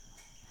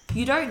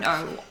 you don't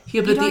know.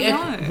 Yeah,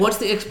 but what's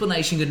the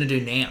explanation going to do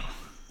now?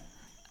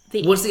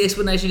 What's the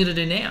explanation going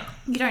to do now?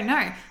 You don't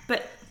know.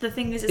 But the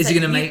thing is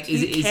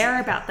you care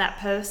about that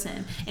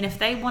person, and if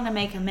they want to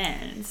make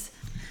amends.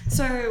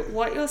 So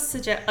what you're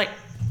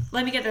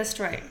let me get this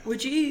straight.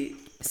 Would you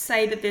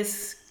say that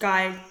this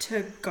guy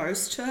to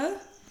ghost her?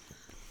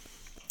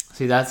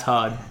 See, that's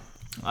hard.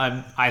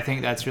 I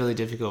think that's really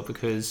difficult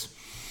because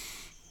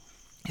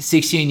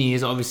 16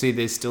 years, obviously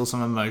there's still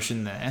some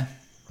emotion there.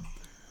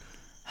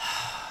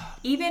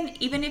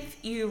 Even if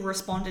you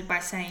responded by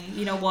saying,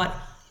 you know what,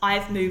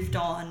 I've moved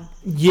on.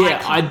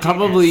 Yeah, I'd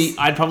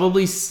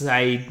probably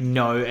say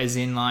no, as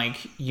in like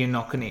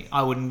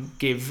I wouldn't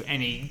give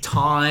any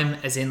time,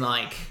 as in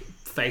like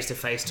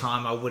face-to-face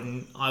time.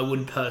 I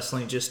wouldn't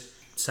personally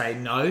just say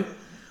no,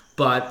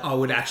 but I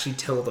would actually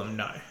tell them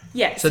no.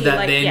 Yeah, so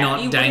that they're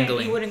not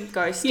dangling. You wouldn't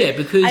ghost. Yeah,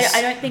 because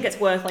I don't think it's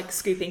worth like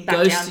scooping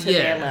back down to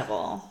their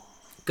level.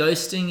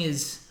 Ghosting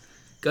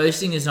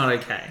is not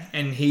okay,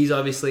 and he's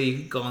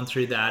obviously gone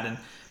through that.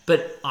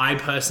 But I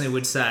personally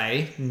would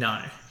say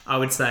no. I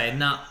would say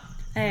no.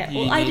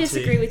 I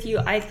disagree with you.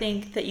 I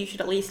think that you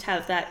should at least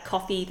have that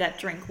coffee, that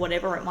drink,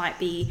 whatever it might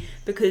be,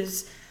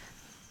 because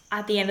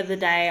at the end of the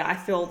day, I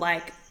feel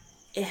like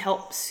it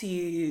helps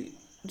you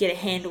get a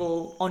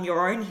handle on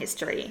your own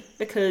history,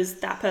 because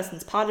that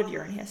person's part of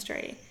your own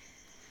history.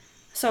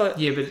 So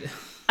yeah, but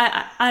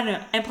I don't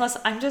know. And plus,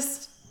 I'm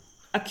just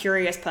a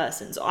curious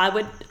person, so I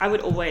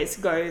would always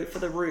go for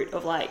the route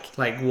of like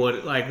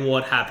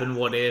what happened,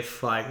 what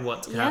if, like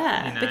what's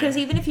happened. Because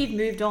even if you've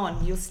moved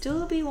on, you'll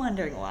still be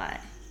wondering why.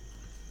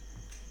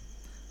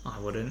 I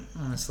wouldn't,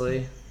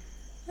 honestly.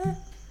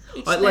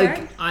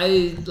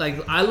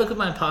 I look at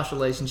my past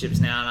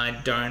relationships now and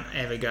I don't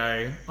ever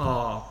go,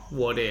 oh,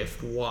 what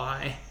if,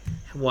 why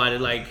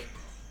did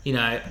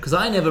because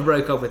I never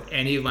broke up with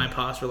any of my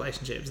past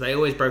relationships. They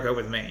always broke up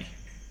with me.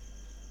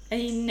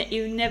 And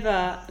you've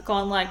never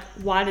gone like,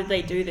 why did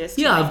they do this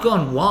to me? I've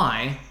gone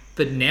why,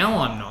 but now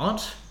I'm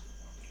not.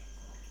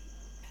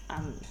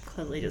 I'm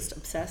clearly just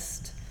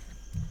obsessed.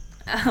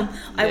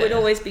 I would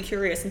always be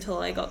curious until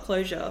I got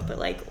closure, but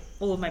like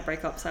all of my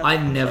breakups, I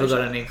never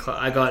got any.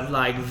 I got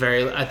like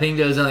I think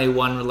there was only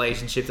one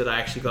relationship that I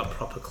actually got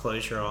proper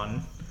closure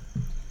on.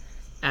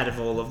 out of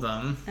all of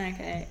them.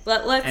 Okay.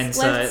 Let's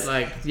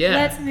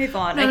move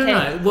on.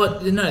 No.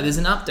 What? No, there's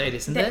an update,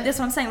 isn't there? That's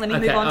what I'm saying. Let me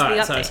move on to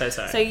the update.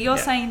 Sorry. So you're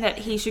saying that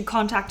he should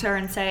contact her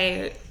and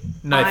say,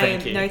 no,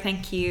 thank you. No,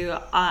 thank you.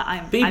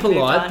 I'm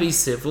polite, be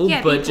civil,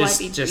 but be just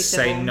civil.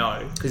 say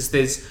no.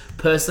 Because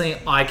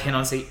I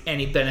cannot see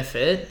any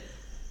benefit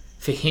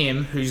for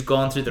him who's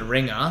gone through the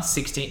ringer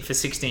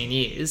 16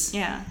 years.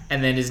 Yeah.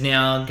 And then is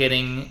now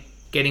getting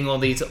all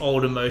these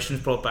old emotions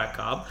brought back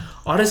up.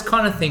 I just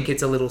kind of think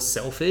it's a little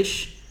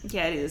selfish.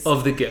 Yeah, it is.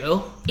 Of the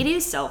girl. It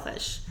is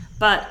selfish.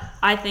 But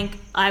I think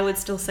I would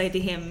still say to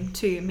him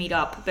to meet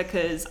up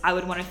because I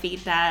would want to feed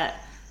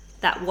that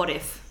what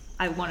if.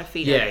 I want to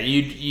feed it. Yeah,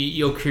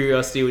 your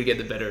curiosity would get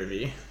the better of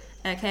you.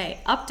 Okay,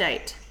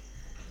 update.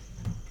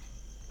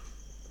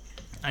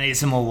 I need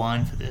some more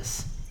wine for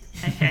this.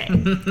 Okay.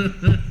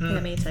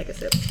 Let me take a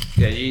sip.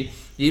 Yeah,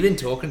 you've been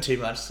talking too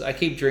much. I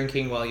keep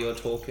drinking while you're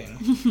talking.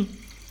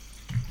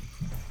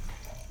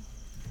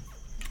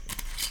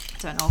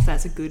 Don't know if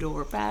that's a good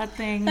or a bad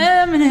thing.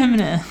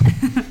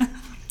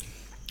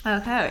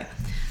 Okay.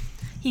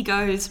 He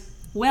goes,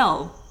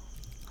 well,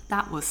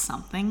 that was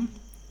something.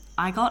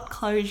 I got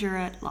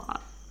closure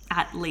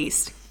at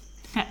least.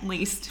 At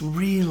least.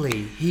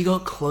 Really? He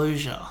got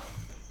closure?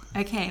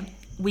 Okay.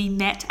 We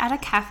met at a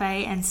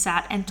cafe and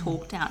sat and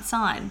talked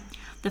outside.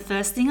 The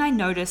first thing I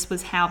noticed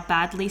was how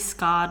badly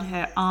scarred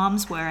her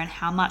arms were and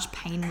how much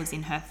pain was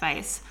in her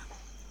face.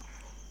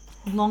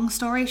 Long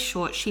story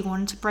short, she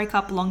wanted to break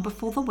up long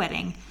before the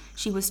wedding.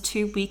 She was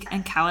too weak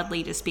and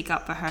cowardly to speak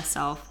up for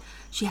herself.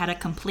 She had a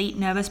complete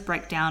nervous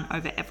breakdown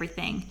over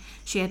everything.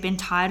 She had been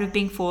tired of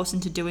being forced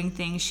into doing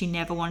things she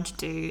never wanted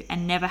to do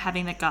and never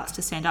having the guts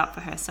to stand up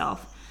for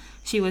herself.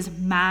 She was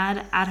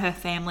mad at her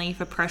family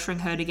for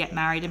pressuring her to get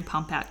married and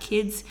pump out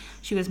kids.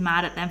 She was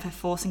mad at them for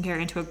forcing her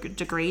into a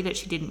degree that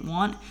she didn't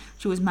want.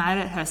 She was mad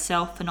at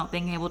herself for not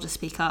being able to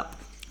speak up.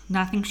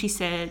 Nothing she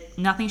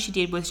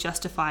did was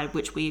justified,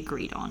 which we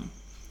agreed on.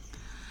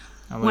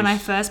 When I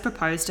first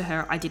proposed to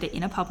her, I did it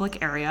in a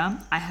public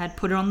area. I had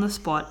put her on the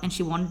spot and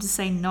she wanted to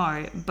say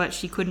no, but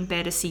she couldn't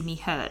bear to see me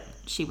hurt.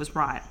 She was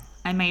right.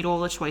 I made all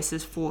the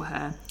choices for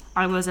her.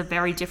 I was a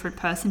very different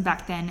person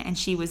back then and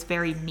she was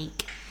very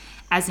meek,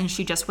 as in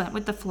she just went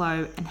with the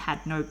flow and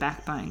had no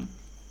backbone.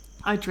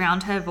 I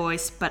drowned her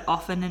voice, but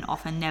often and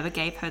often never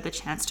gave her the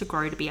chance to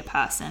grow to be a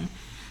person.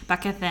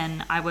 Back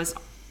then, I was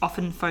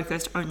often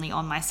focused only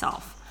on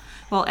myself.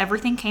 Well,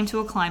 everything came to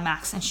a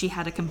climax and she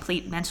had a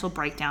complete mental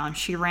breakdown.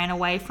 She ran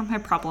away from her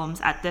problems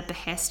at the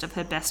behest of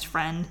her best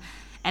friend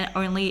and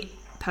only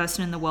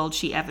person in the world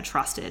she ever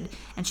trusted.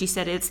 And she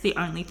said it's the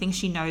only thing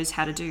she knows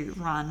how to do,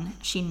 run.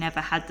 She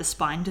never had the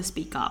spine to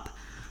speak up.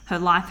 Her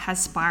life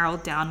has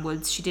spiraled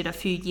downwards. She did a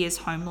few years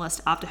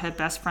homeless after her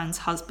best friend's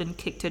husband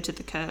kicked her to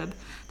the curb.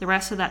 The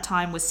rest of that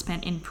time was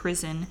spent in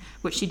prison,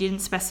 which she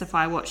didn't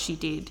specify what she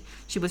did.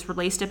 She was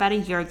released about a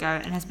year ago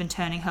and has been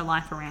turning her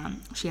life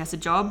around. She has a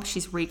job.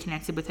 She's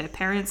reconnected with her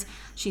parents.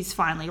 She's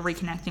finally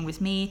reconnecting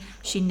with me.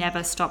 She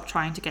never stopped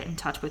trying to get in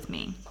touch with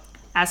me.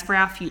 As for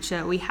our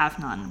future, we have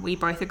none. We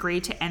both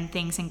agreed to end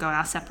things and go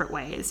our separate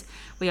ways.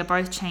 We are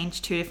both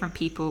changed, two different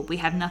people. We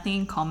have nothing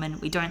in common.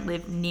 We don't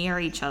live near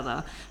each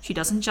other. She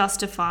doesn't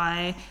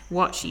justify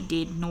what she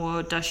did,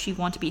 nor does she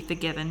want to be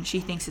forgiven. She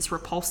thinks it's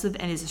repulsive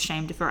and is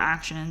ashamed of her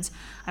actions.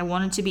 I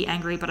wanted to be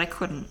angry, but I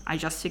couldn't. I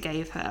just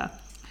forgave her.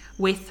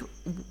 With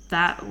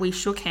that, we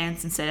shook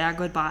hands and said our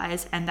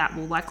goodbyes, and that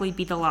will likely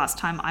be the last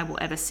time we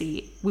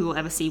will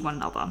ever see one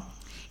another.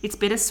 It's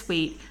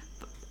bittersweet.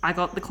 I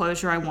got the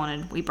closure I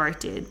wanted. We both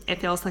did.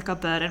 It feels like a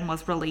burden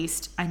was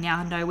released. I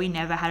now know we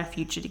never had a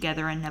future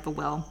together and never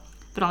will.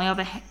 But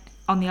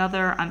on the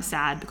other, I'm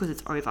sad because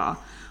it's over.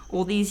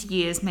 All these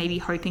years, maybe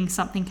hoping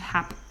something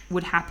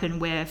would happen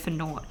were for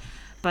naught.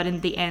 But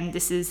in the end,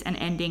 this is an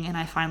ending and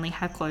I finally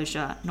have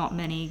closure. Not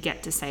many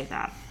get to say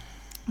that.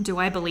 Do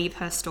I believe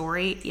her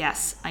story?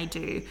 Yes, I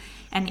do.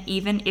 And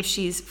even if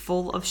she's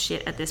full of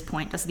shit at this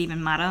point, does it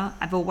even matter?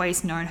 I've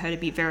always known her to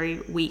be very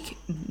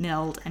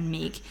weak-willed and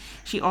meek.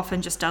 She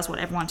often just does what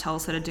everyone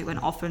tells her to do and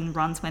often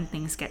runs when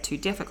things get too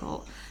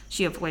difficult.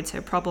 She avoids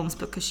her problems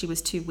because she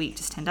was too weak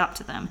to stand up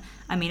to them.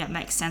 I mean, it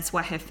makes sense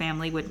why her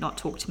family would not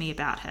talk to me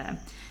about her.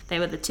 They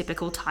were the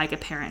typical tiger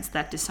parents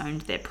that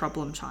disowned their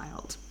problem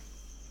child.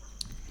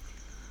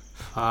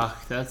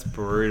 Fuck, that's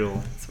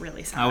brutal. It's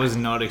really sad. I was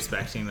not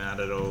expecting that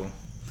at all.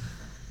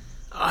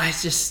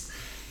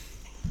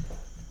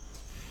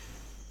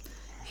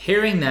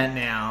 Hearing that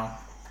now,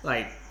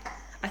 I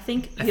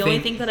think the only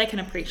thing that I can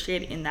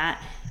appreciate in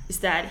that is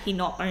that he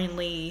not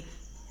only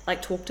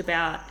talked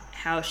about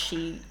how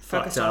she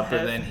focused on her,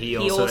 but then he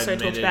also admitted,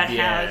 talked about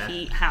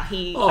how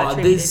he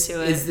attributed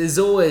to it. There's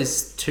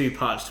always two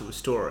parts to a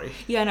story.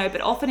 Yeah, no,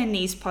 but often in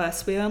these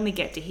posts we only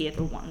get to hear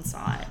the one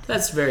side.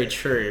 That's very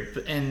true,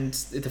 and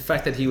the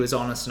fact that he was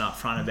honest and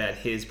upfront about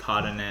his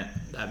part in it,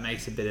 that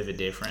makes a bit of a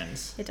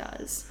difference. It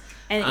does.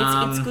 And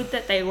it's good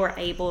that they were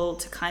able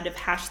to kind of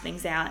hash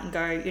things out and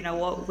go, you know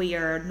what, we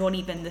are not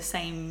even the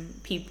same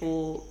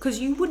people. Because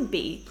you wouldn't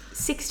be.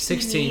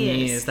 16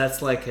 years,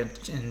 that's like an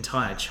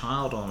entire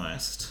child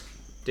almost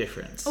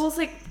difference. Well, it's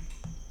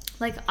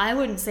Like, I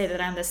wouldn't say that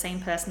I'm the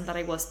same person that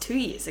I was 2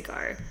 years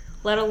ago,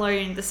 let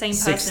alone the same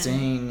person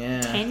 16,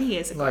 yeah. 10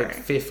 years ago. Like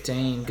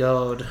 15,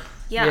 God.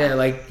 Yeah. Yeah,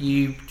 like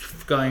you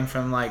going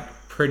from like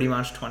pretty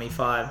much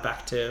 25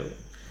 back to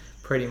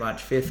pretty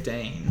much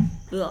 15.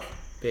 Ugh.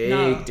 Big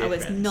No, difference. I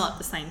was not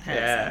the same person.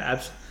 Yeah,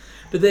 absolutely.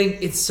 But then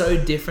it's so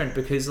different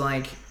because,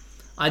 like,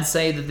 I'd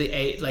say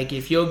that like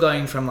if you're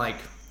going from like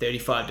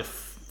 35 to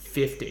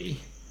 50,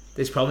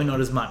 there's probably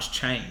not as much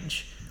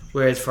change.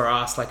 Whereas for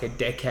us, like a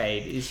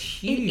decade is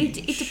huge.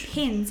 It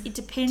depends. It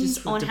depends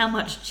Just on how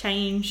much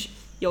change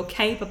you're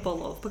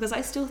capable of. Because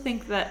I still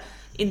think that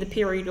in the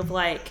period of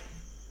like,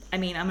 I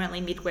mean, I'm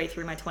only midway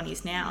through my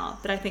 20s now,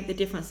 but I think the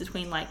difference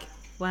between like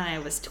when I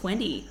was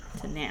 20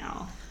 to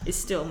now is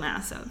still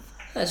massive.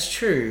 That's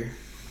true.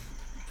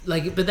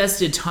 Like, but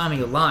that's your time of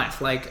your life.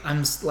 Like,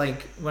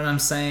 what I'm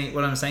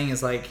saying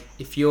is like,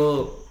 if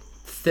you're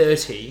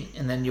 30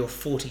 and then you're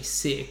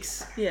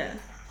 46, Yeah.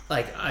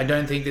 like, I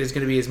don't think there's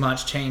going to be as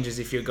much change as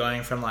if you're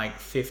going from like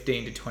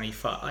 15 to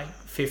 25, like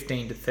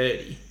 15 to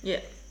 30. Yeah,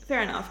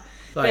 fair enough.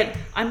 Like-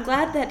 but I'm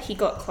glad that he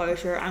got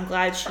closure. I'm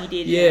glad she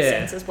did in Yeah. a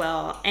sense as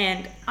well.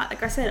 And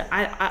like I said,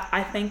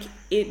 I think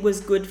it was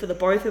good for the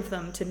both of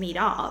them to meet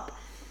up.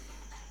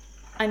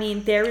 I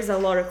mean, there is a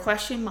lot of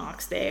question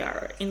marks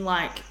there in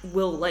like,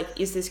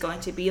 is this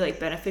going to be like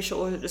beneficial,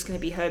 or is it just going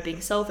to be her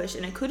being selfish?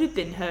 And it could have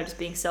been her just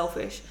being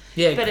selfish.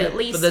 Yeah, but at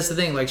least. But that's the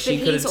thing. Like, she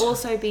But could he's have.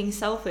 also being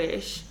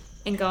selfish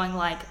and going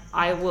like,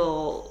 I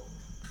want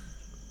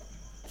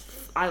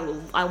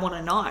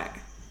to know.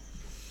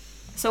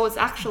 So it's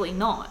actually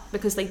not,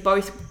 because they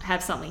both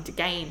have something to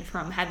gain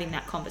from having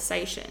that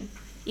conversation,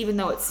 even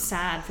though it's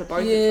sad for both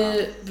of them.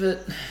 Yeah,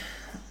 but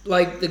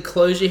like the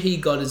closure he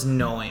got is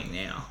knowing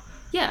now.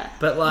 Yeah.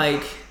 But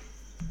like,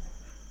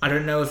 I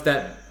don't know if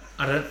that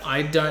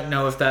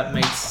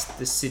makes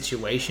the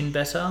situation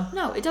better.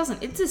 No, it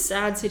doesn't. It's a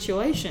sad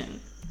situation.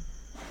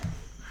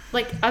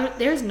 Like,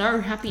 there's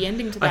no happy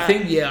ending to that.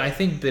 I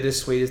think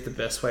bittersweet is the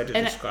best way to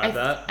describe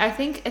that. I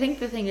think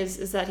the thing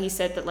is that he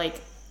said that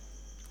like,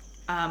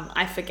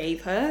 I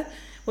forgave her,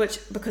 which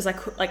because I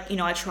could, like, you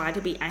know, I tried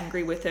to be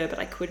angry with her, but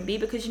I couldn't be,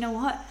 because you know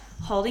what?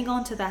 Holding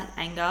on to that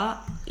anger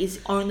is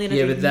only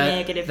going to do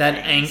negative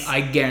things.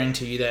 I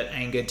guarantee you that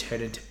anger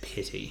turned into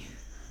pity.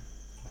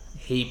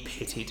 He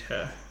pitied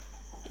her.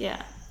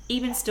 Yeah.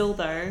 Even still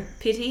though,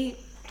 pity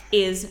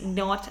is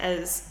not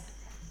as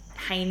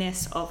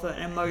heinous of an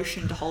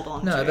emotion to hold on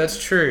to. No,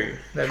 that's true.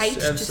 That's Hate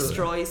absolutely.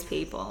 destroys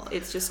people.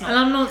 It's just not And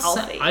I'm not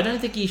healthy. I don't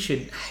think he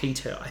should hate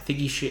her.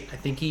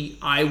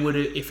 I would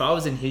have, if I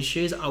was in his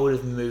shoes, I would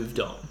have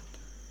moved on.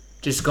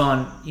 Just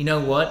gone, you know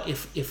what?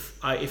 If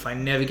I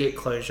never get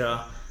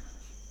closure,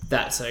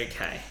 that's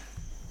okay.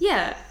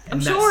 Yeah, I'm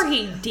And sure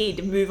he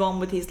did move on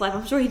with his life.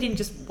 I'm sure he didn't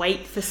just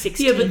wait for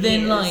 16 Yeah, but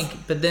then years.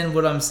 but then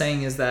what I'm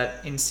saying is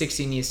that in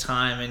 16 years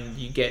time, and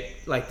you get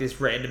like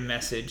this random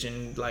message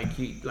and like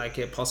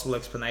a possible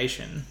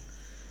explanation.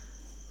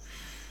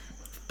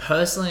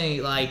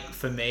 Personally, like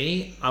for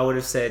me, I would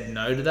have said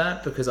no to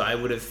that, because I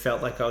would have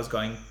felt like I was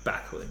going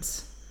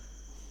backwards.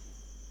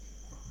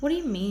 What do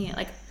you mean?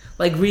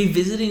 Like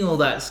revisiting all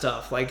that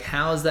stuff. Like,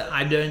 how is that?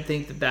 I don't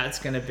think that that's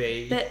going to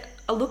be. But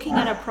looking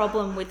at a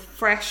problem with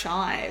fresh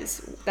eyes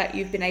that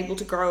you've been able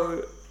to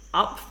grow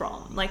up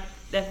from, like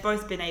they've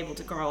both been able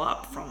to grow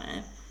up from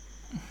it,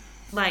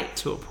 like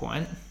to a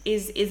point,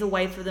 is a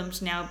way for them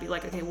to now be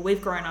like, okay, well,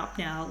 we've grown up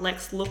now,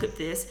 let's look at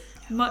this.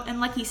 And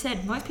like you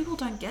said, most people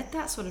don't get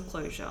that sort of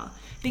closure.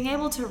 Being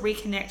able to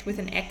reconnect with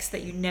an ex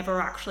that you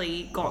never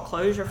actually got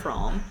closure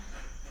from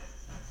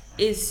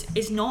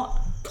is not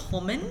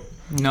common.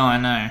 No, I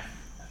know.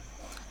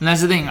 And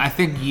that's the thing. I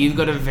think you've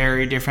got a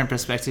very different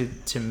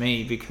perspective to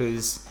me,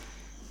 because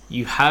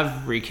you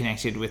have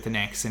reconnected with an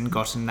ex and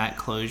gotten that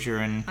closure.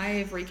 And I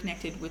have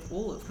reconnected with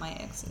all of my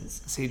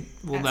exes.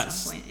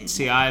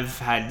 I've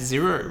had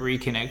zero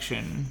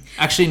reconnection.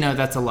 Actually, no,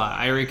 that's a lie.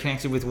 I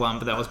reconnected with one,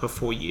 but that was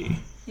before you.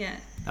 Yeah.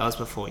 That was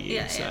before you.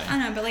 Yeah, so. yeah. I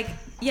know, but like,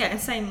 yeah,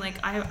 same. Like,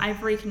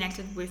 I've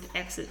reconnected with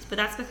exes, but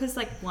that's because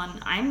like, one,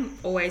 I'm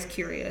always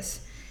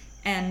curious,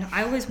 and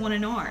I always want to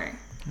know.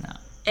 No.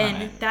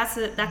 And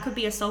that could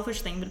be a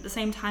selfish thing, but at the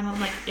same time, I'm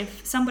like,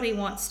 if somebody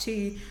wants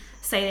to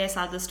say their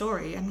side of the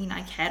story, I mean,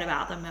 I cared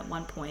about them at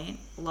one point,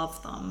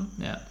 loved them.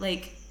 Yeah.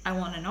 Like, I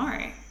want to know,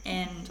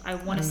 and I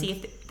want to see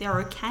if they're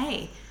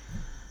okay.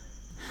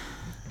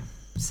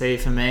 See,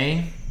 for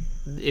me,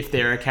 if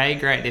they're okay,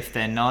 great. If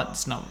they're not,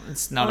 it's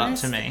not up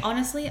to me.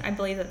 Honestly, I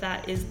believe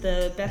that is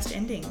the best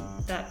ending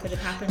that could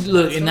have happened.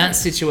 Look, in that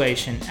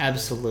situation,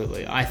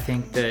 absolutely. I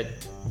think that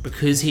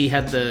because he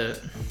had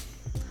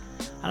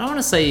I don't want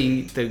to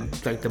say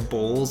the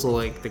balls or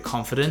like the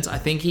confidence. I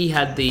think he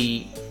had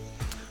the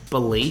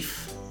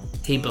belief.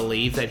 He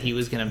believed that he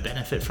was going to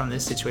benefit from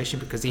this situation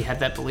because he had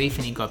that belief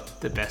and he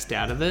got the best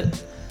out of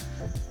it.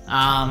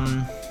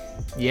 I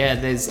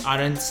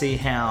don't see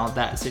how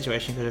that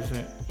situation could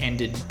have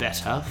ended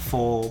better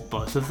for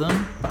both of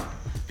them,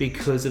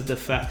 because of the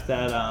fact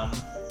that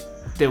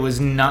there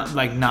was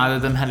neither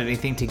of them had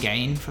anything to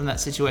gain from that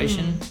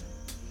situation.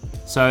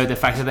 So the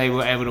fact that they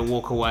were able to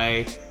walk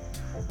away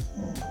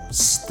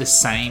the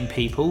same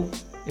people,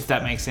 if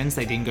that makes sense.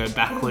 They didn't go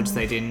backwards.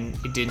 It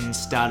didn't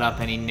start up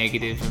any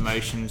negative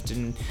emotions.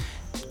 Didn't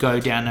go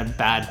down a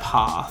bad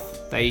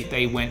path.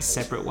 They went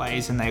separate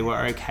ways, and they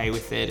were okay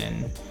with it,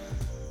 and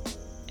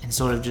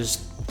sort of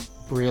just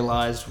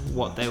realized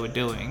what they were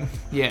doing.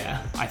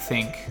 Yeah, I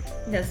think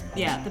the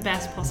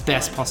best possible.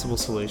 Best possible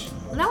solution.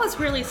 And that was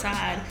really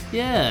sad.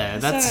 Yeah,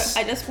 that's. So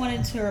I just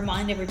wanted to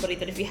remind everybody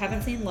that if you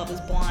haven't seen Love Is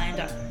Blind,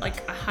 I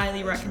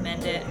highly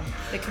recommend it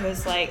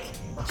because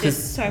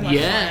just so much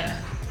fun.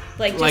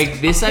 Like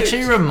this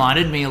actually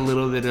reminded me a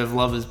little bit of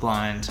Love Is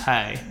Blind.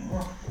 Hey,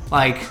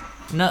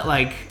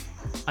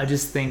 I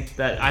just think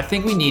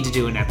we need to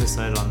do an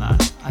episode on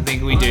that. I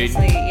think we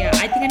Honestly, do. Yeah,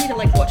 I think I need to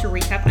watch a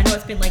recap. I know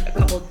it's been a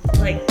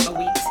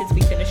week since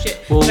we finished it,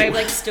 but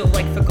I've still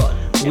forgotten.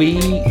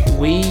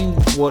 We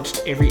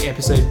watched every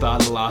episode bar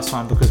the last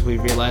one because we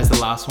realized the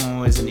last one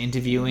was an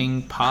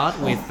interviewing part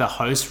with the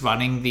host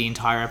running the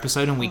entire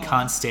episode, and we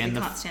can't stand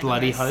the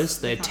bloody hosts.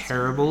 They're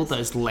terrible.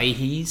 Those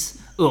Leahys.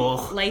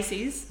 Ugh.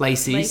 Lacey's.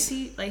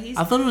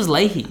 I thought it was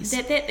Leahy's.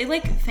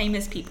 They're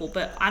famous people,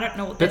 but I don't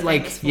know what they're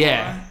famous for.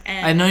 Yeah.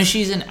 And I know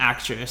she's an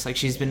actress.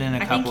 She's been in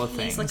a couple of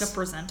things. He's a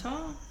presenter.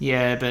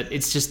 Yeah, but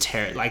it's just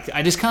terrible.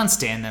 I just can't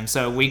stand them.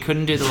 So we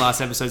couldn't do the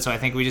last episode. So I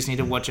think we just need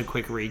to watch a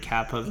quick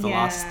recap of the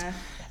last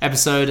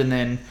episode, and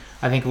then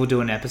I think we'll do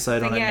an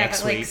episode on it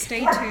next week. Stay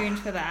tuned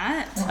for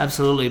that.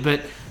 Absolutely.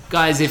 But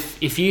guys,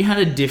 if you had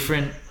a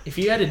different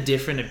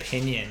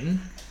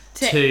opinion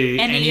to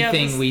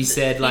anything we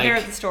said, either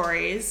of the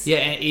stories.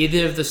 Yeah,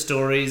 either of the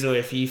stories, or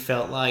if you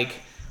felt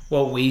like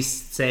what we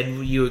said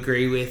you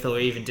agree with or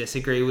even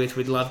disagree with,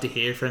 we'd love to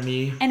hear from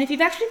you. And if you've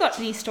actually got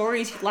any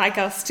stories you'd like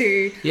us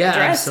to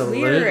address,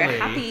 absolutely. We're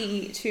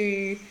happy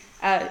to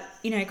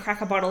crack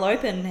a bottle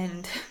open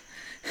and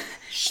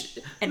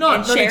share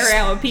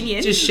our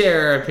opinions. Just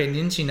share our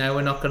opinions.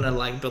 We're not going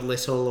to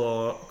belittle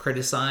or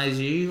criticize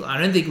you. I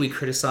don't think we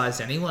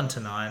criticized anyone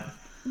tonight.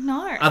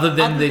 No. Other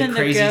than the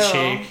crazy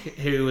chick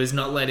who was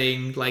not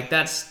letting,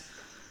 that's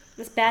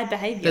bad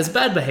behaviour. That's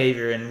bad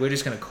behaviour, and we're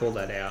just going to call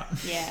that out.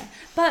 Yeah.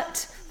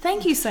 But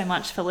thank you so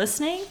much for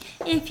listening.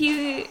 If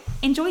you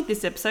enjoyed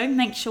this episode,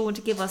 make sure to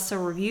give us a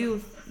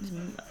review,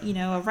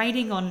 a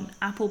rating on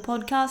Apple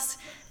Podcasts.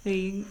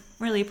 We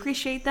really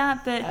appreciate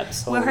that. But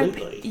absolutely.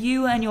 We hope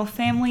you and your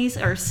families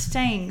are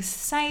staying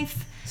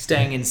safe.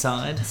 Staying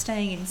inside,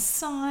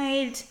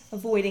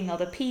 avoiding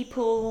other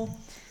people,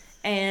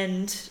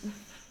 and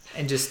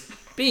just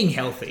being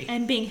healthy.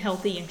 And being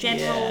healthy in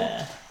general.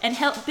 Yeah. And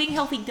being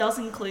healthy does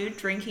include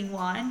drinking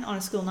wine on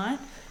a school night.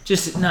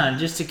 Just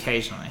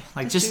occasionally.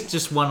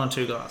 Just one or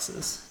two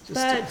glasses.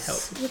 But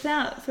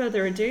without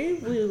further ado,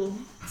 we'll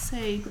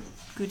say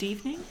good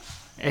evening.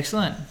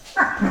 Excellent.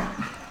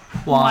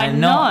 Why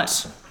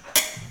not?